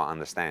don't quite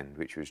understand,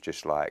 which was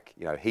just like,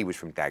 you know, he was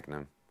from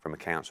Dagenham, from a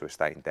council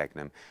estate in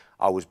Dagenham.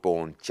 I was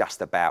born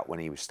just about when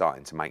he was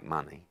starting to make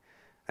money,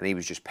 and he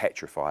was just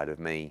petrified of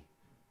me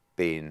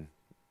being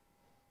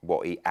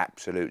what he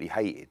absolutely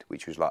hated,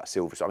 which was like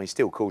silver. I mean, he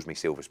still calls me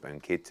Silver Spoon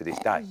Kid to this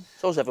day.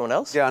 So's everyone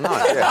else. Yeah, I know.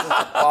 Yeah.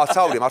 But I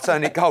told him I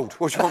turned it gold.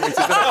 What do you want me to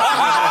do?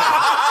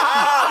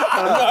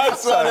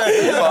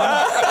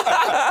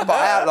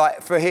 But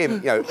like for him,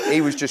 you know,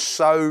 he was just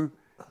so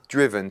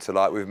driven to,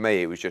 like, with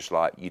me, it was just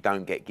like, you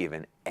don't get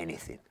given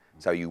anything,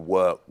 so you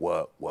work,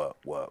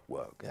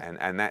 yeah.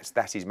 and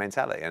that's his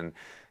mentality. And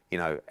you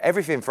know,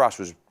 everything for us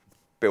was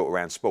built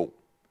around sport.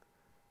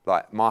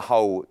 Like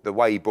the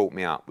way he brought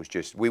me up was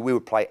just, we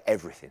would play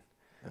everything.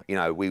 Yeah. You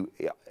know,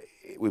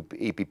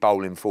 he'd be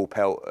bowling full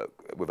pelt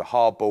with a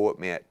hard ball at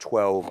me at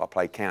 12. I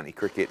played county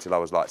cricket till I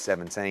was like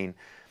 17.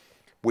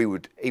 He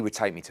would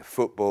take me to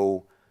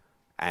football,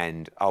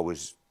 and I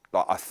was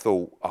like, I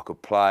thought I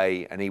could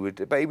play, and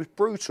but he was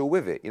brutal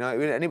with it, you know,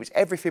 and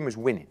everything was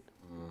winning.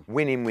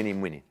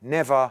 Winning.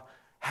 Never,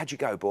 how'd you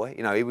go, boy?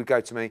 You know, he would go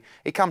to me,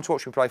 he'd come to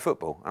watch me play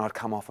football, and I'd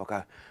come off, I'd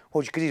go,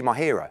 because he's my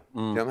hero,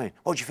 you know what I mean?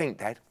 What do you think,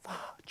 Dad?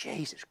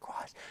 Jesus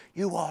Christ,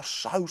 you are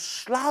so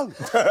slow.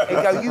 He'd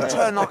go, you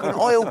turn like an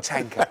oil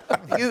tanker.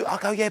 I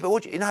go, yeah, but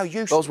what do you know,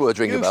 useless. Those words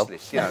ring a bell. You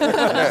know?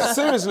 Yeah.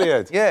 Seriously,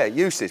 Ed? Yeah,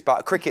 useless,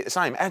 but cricket the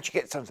same. How'd you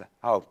get something?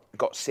 Oh,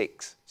 got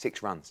 6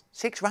 runs.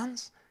 6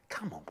 runs?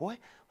 Come on, boy.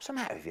 What's the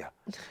matter with you?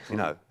 You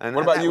know. And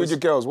what about you with your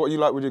girls? What are you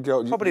like with your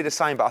girls? Probably the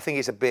same, but I think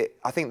it's a bit.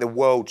 I think the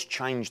world's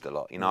changed a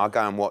lot. You know, I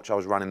go and watch. I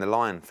was running the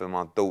line for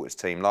my daughter's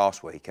team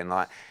last week, and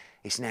like,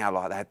 it's now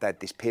like they had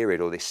this period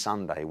or this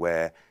Sunday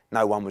where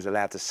no one was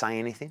allowed to say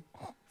anything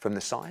from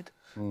the side.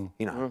 You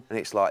know, and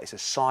it's like it's a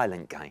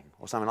silent game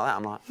or something like that.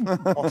 I'm like,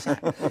 what's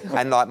that?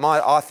 And like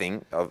I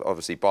think,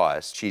 obviously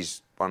biased,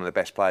 she's one of the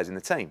best players in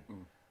the team.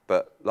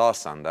 But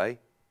last Sunday,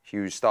 she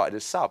was started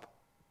as sub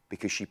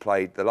because she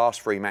played the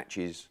last 3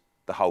 matches,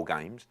 the whole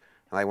games,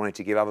 and they wanted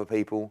to give other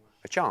people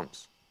a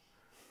chance.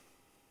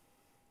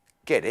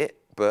 Get it,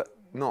 but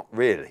not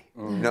really.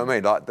 You know what I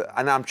mean? Like,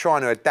 and I'm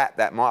trying to adapt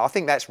that. I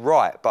think that's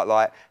right, but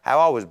like how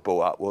I was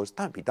brought up was,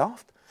 don't be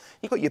daft.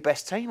 You put your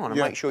best team on and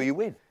make sure you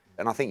win.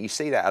 And I think you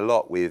see that a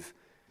lot with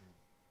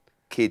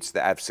kids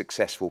that have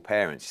successful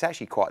parents. It's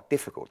actually quite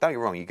difficult. Don't get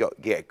me wrong, you got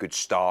to get a good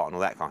start and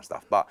all that kind of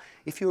stuff. But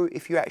if you're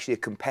actually a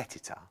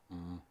competitor,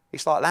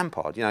 it's like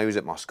Lampard. You know, he was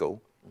at my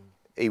school.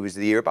 He was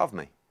the year above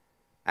me,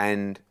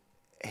 and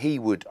I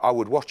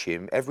would watch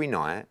him every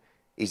night.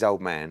 His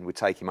old man would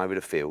take him over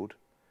the field,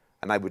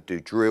 and they would do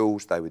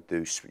drills. They would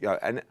do, you know,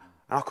 and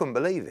I couldn't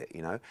believe it,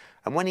 you know.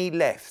 And when he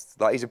left,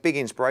 like, he's a big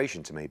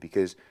inspiration to me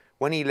because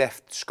when he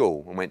left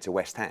school and went to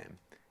West Ham,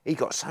 he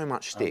got so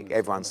much stick.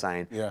 Everyone's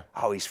saying,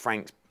 "Oh, he's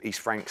Frank's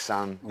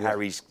son,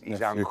 Harry's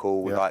his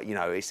uncle." Yeah. Like, you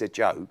know, it's a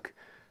joke.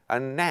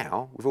 And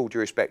now, with all due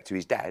respect to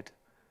his dad,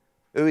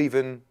 who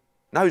even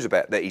knows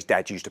about that his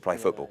dad used to play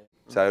football?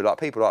 So, like,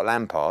 people like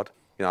Lampard,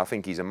 you know, I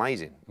think he's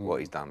amazing what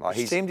he's done. Like,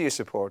 Which team do you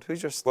support?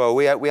 Who's just? Well,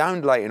 we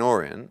owned Leyton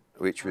Orient,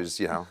 which was,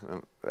 you know,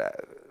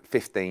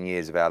 15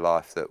 years of our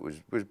life that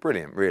was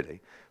brilliant, really.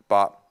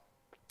 But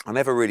I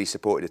never really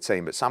supported a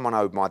team, but someone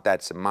owed my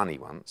dad some money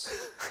once,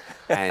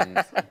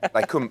 and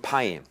they couldn't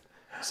pay him.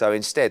 So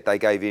instead, they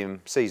gave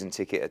him season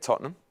ticket at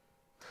Tottenham.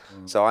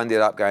 So I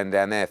ended up going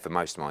down there for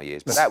most of my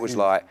years. But that was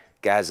like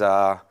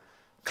Gaza,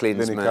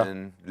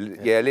 Klinsmann,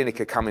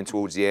 Lineker coming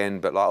towards the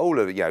end, but like all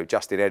of it, you know,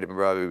 Justin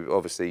Edinburgh, who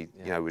obviously,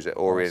 you know, was at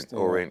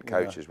Orient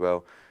coach as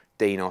well.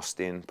 Dean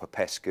Austin,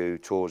 Popescu,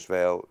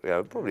 Torsveld, you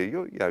know, probably,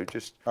 you know,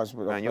 just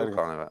around your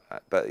kind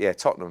of. But yeah,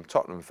 Tottenham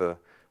for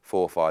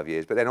 4 or 5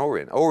 years. But then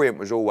Orient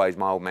was always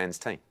my old man's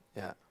team.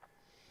 Yeah.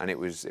 And it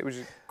was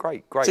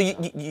great. So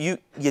your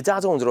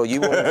dad owned it or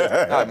you owned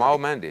it? No, my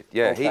old man did.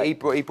 Yeah, okay. he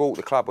bought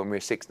the club when we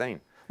were 16.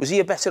 Was he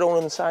a better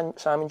owner than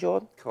Simon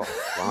Jordan? God,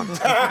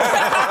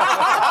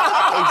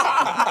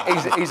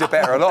 he's a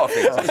better a lot of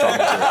things than Simon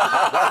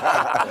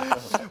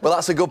Jordan. Well,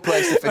 that's a good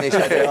place to finish.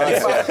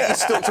 He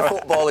stuck to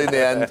football in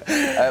the end.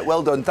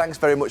 Well done. Thanks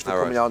very much for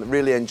coming on.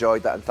 Really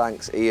enjoyed that. And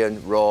thanks,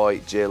 Ian, Roy,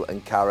 Jill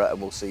and Cara.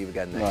 And we'll see you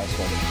again next. Nice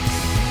one.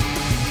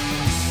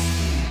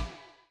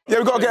 Yeah,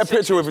 we've got to get a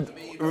picture with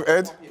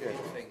Ed.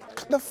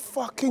 The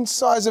fucking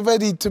size of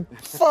Eddie, to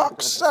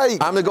fuck's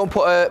sake. I'm going to go and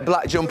put a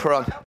black jumper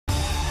on.